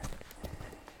way,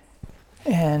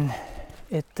 and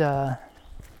it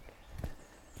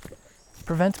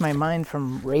prevents my mind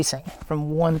from racing from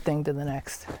one thing to the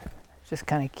next. It just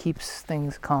kind of keeps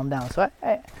things calmed down. So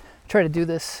I try to do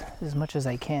this as much as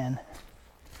I can,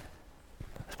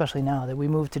 especially now that we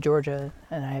moved to Georgia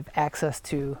and I have access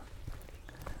to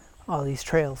all these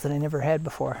trails that I never had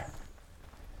before.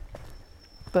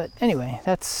 But anyway,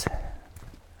 that's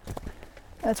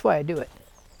why I do it.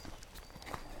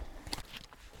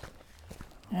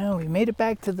 Now we made it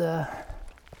back to the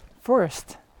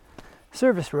Forest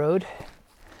Service Road,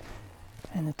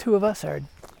 and the two of us are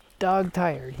dog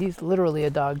tired. He's literally a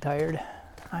dog tired.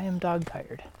 I am dog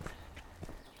tired.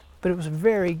 But it was a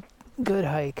very good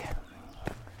hike.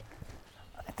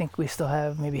 I think we still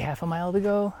have maybe half a mile to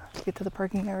go to get to the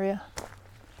parking area.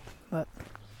 But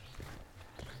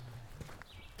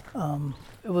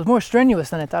it was more strenuous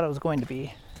than I thought it was going to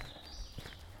be.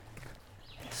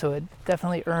 So it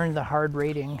definitely earned the hard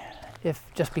rating, if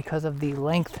just because of the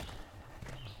length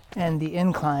and the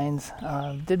inclines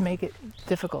did make it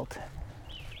difficult.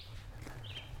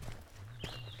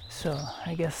 So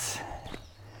I guess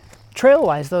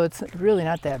trail-wise, though, it's really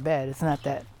not that bad. It's not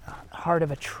that hard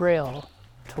of a trail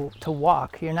to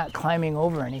walk. You're not climbing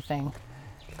over anything.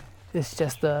 It's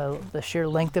just the sheer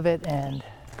length of it, and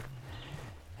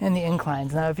and the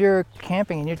inclines. Now if you're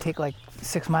camping and you take like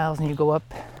 6 miles and you go up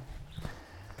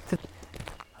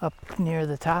near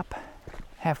the top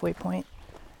halfway point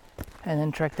and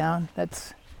then trek down,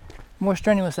 that's more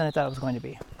strenuous than I thought it was going to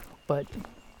be. But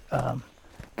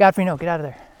Godfrey, no, get out of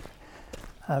there.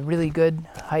 A really good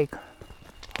hike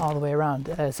all the way around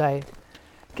as I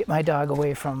get my dog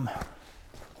away from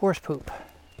horse poop.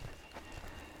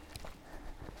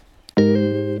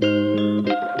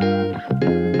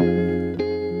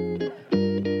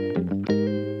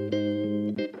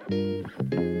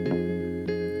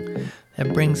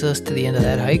 That brings us to the end of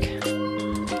that hike.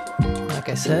 Like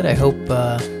I said, I hope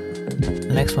the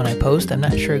next one I post, I'm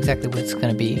not sure exactly what it's going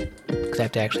to be because I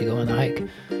have to actually go on the hike.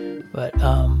 But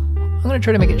I'm going to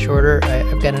try to make it shorter.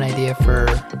 I've got an idea for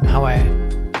how I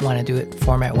want to do it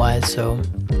format-wise, so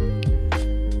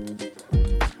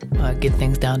get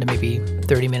things down to maybe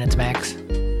 30 minutes max.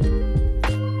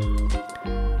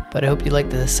 But I hope you like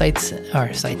the sights and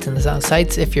the sound.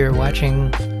 Sights if you're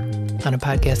watching on a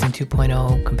Podcasting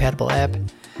 2.0 compatible app,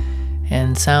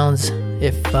 and sounds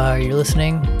if you're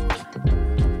listening.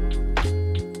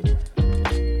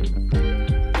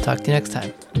 Talk to you next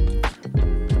time.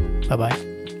 Bye-bye.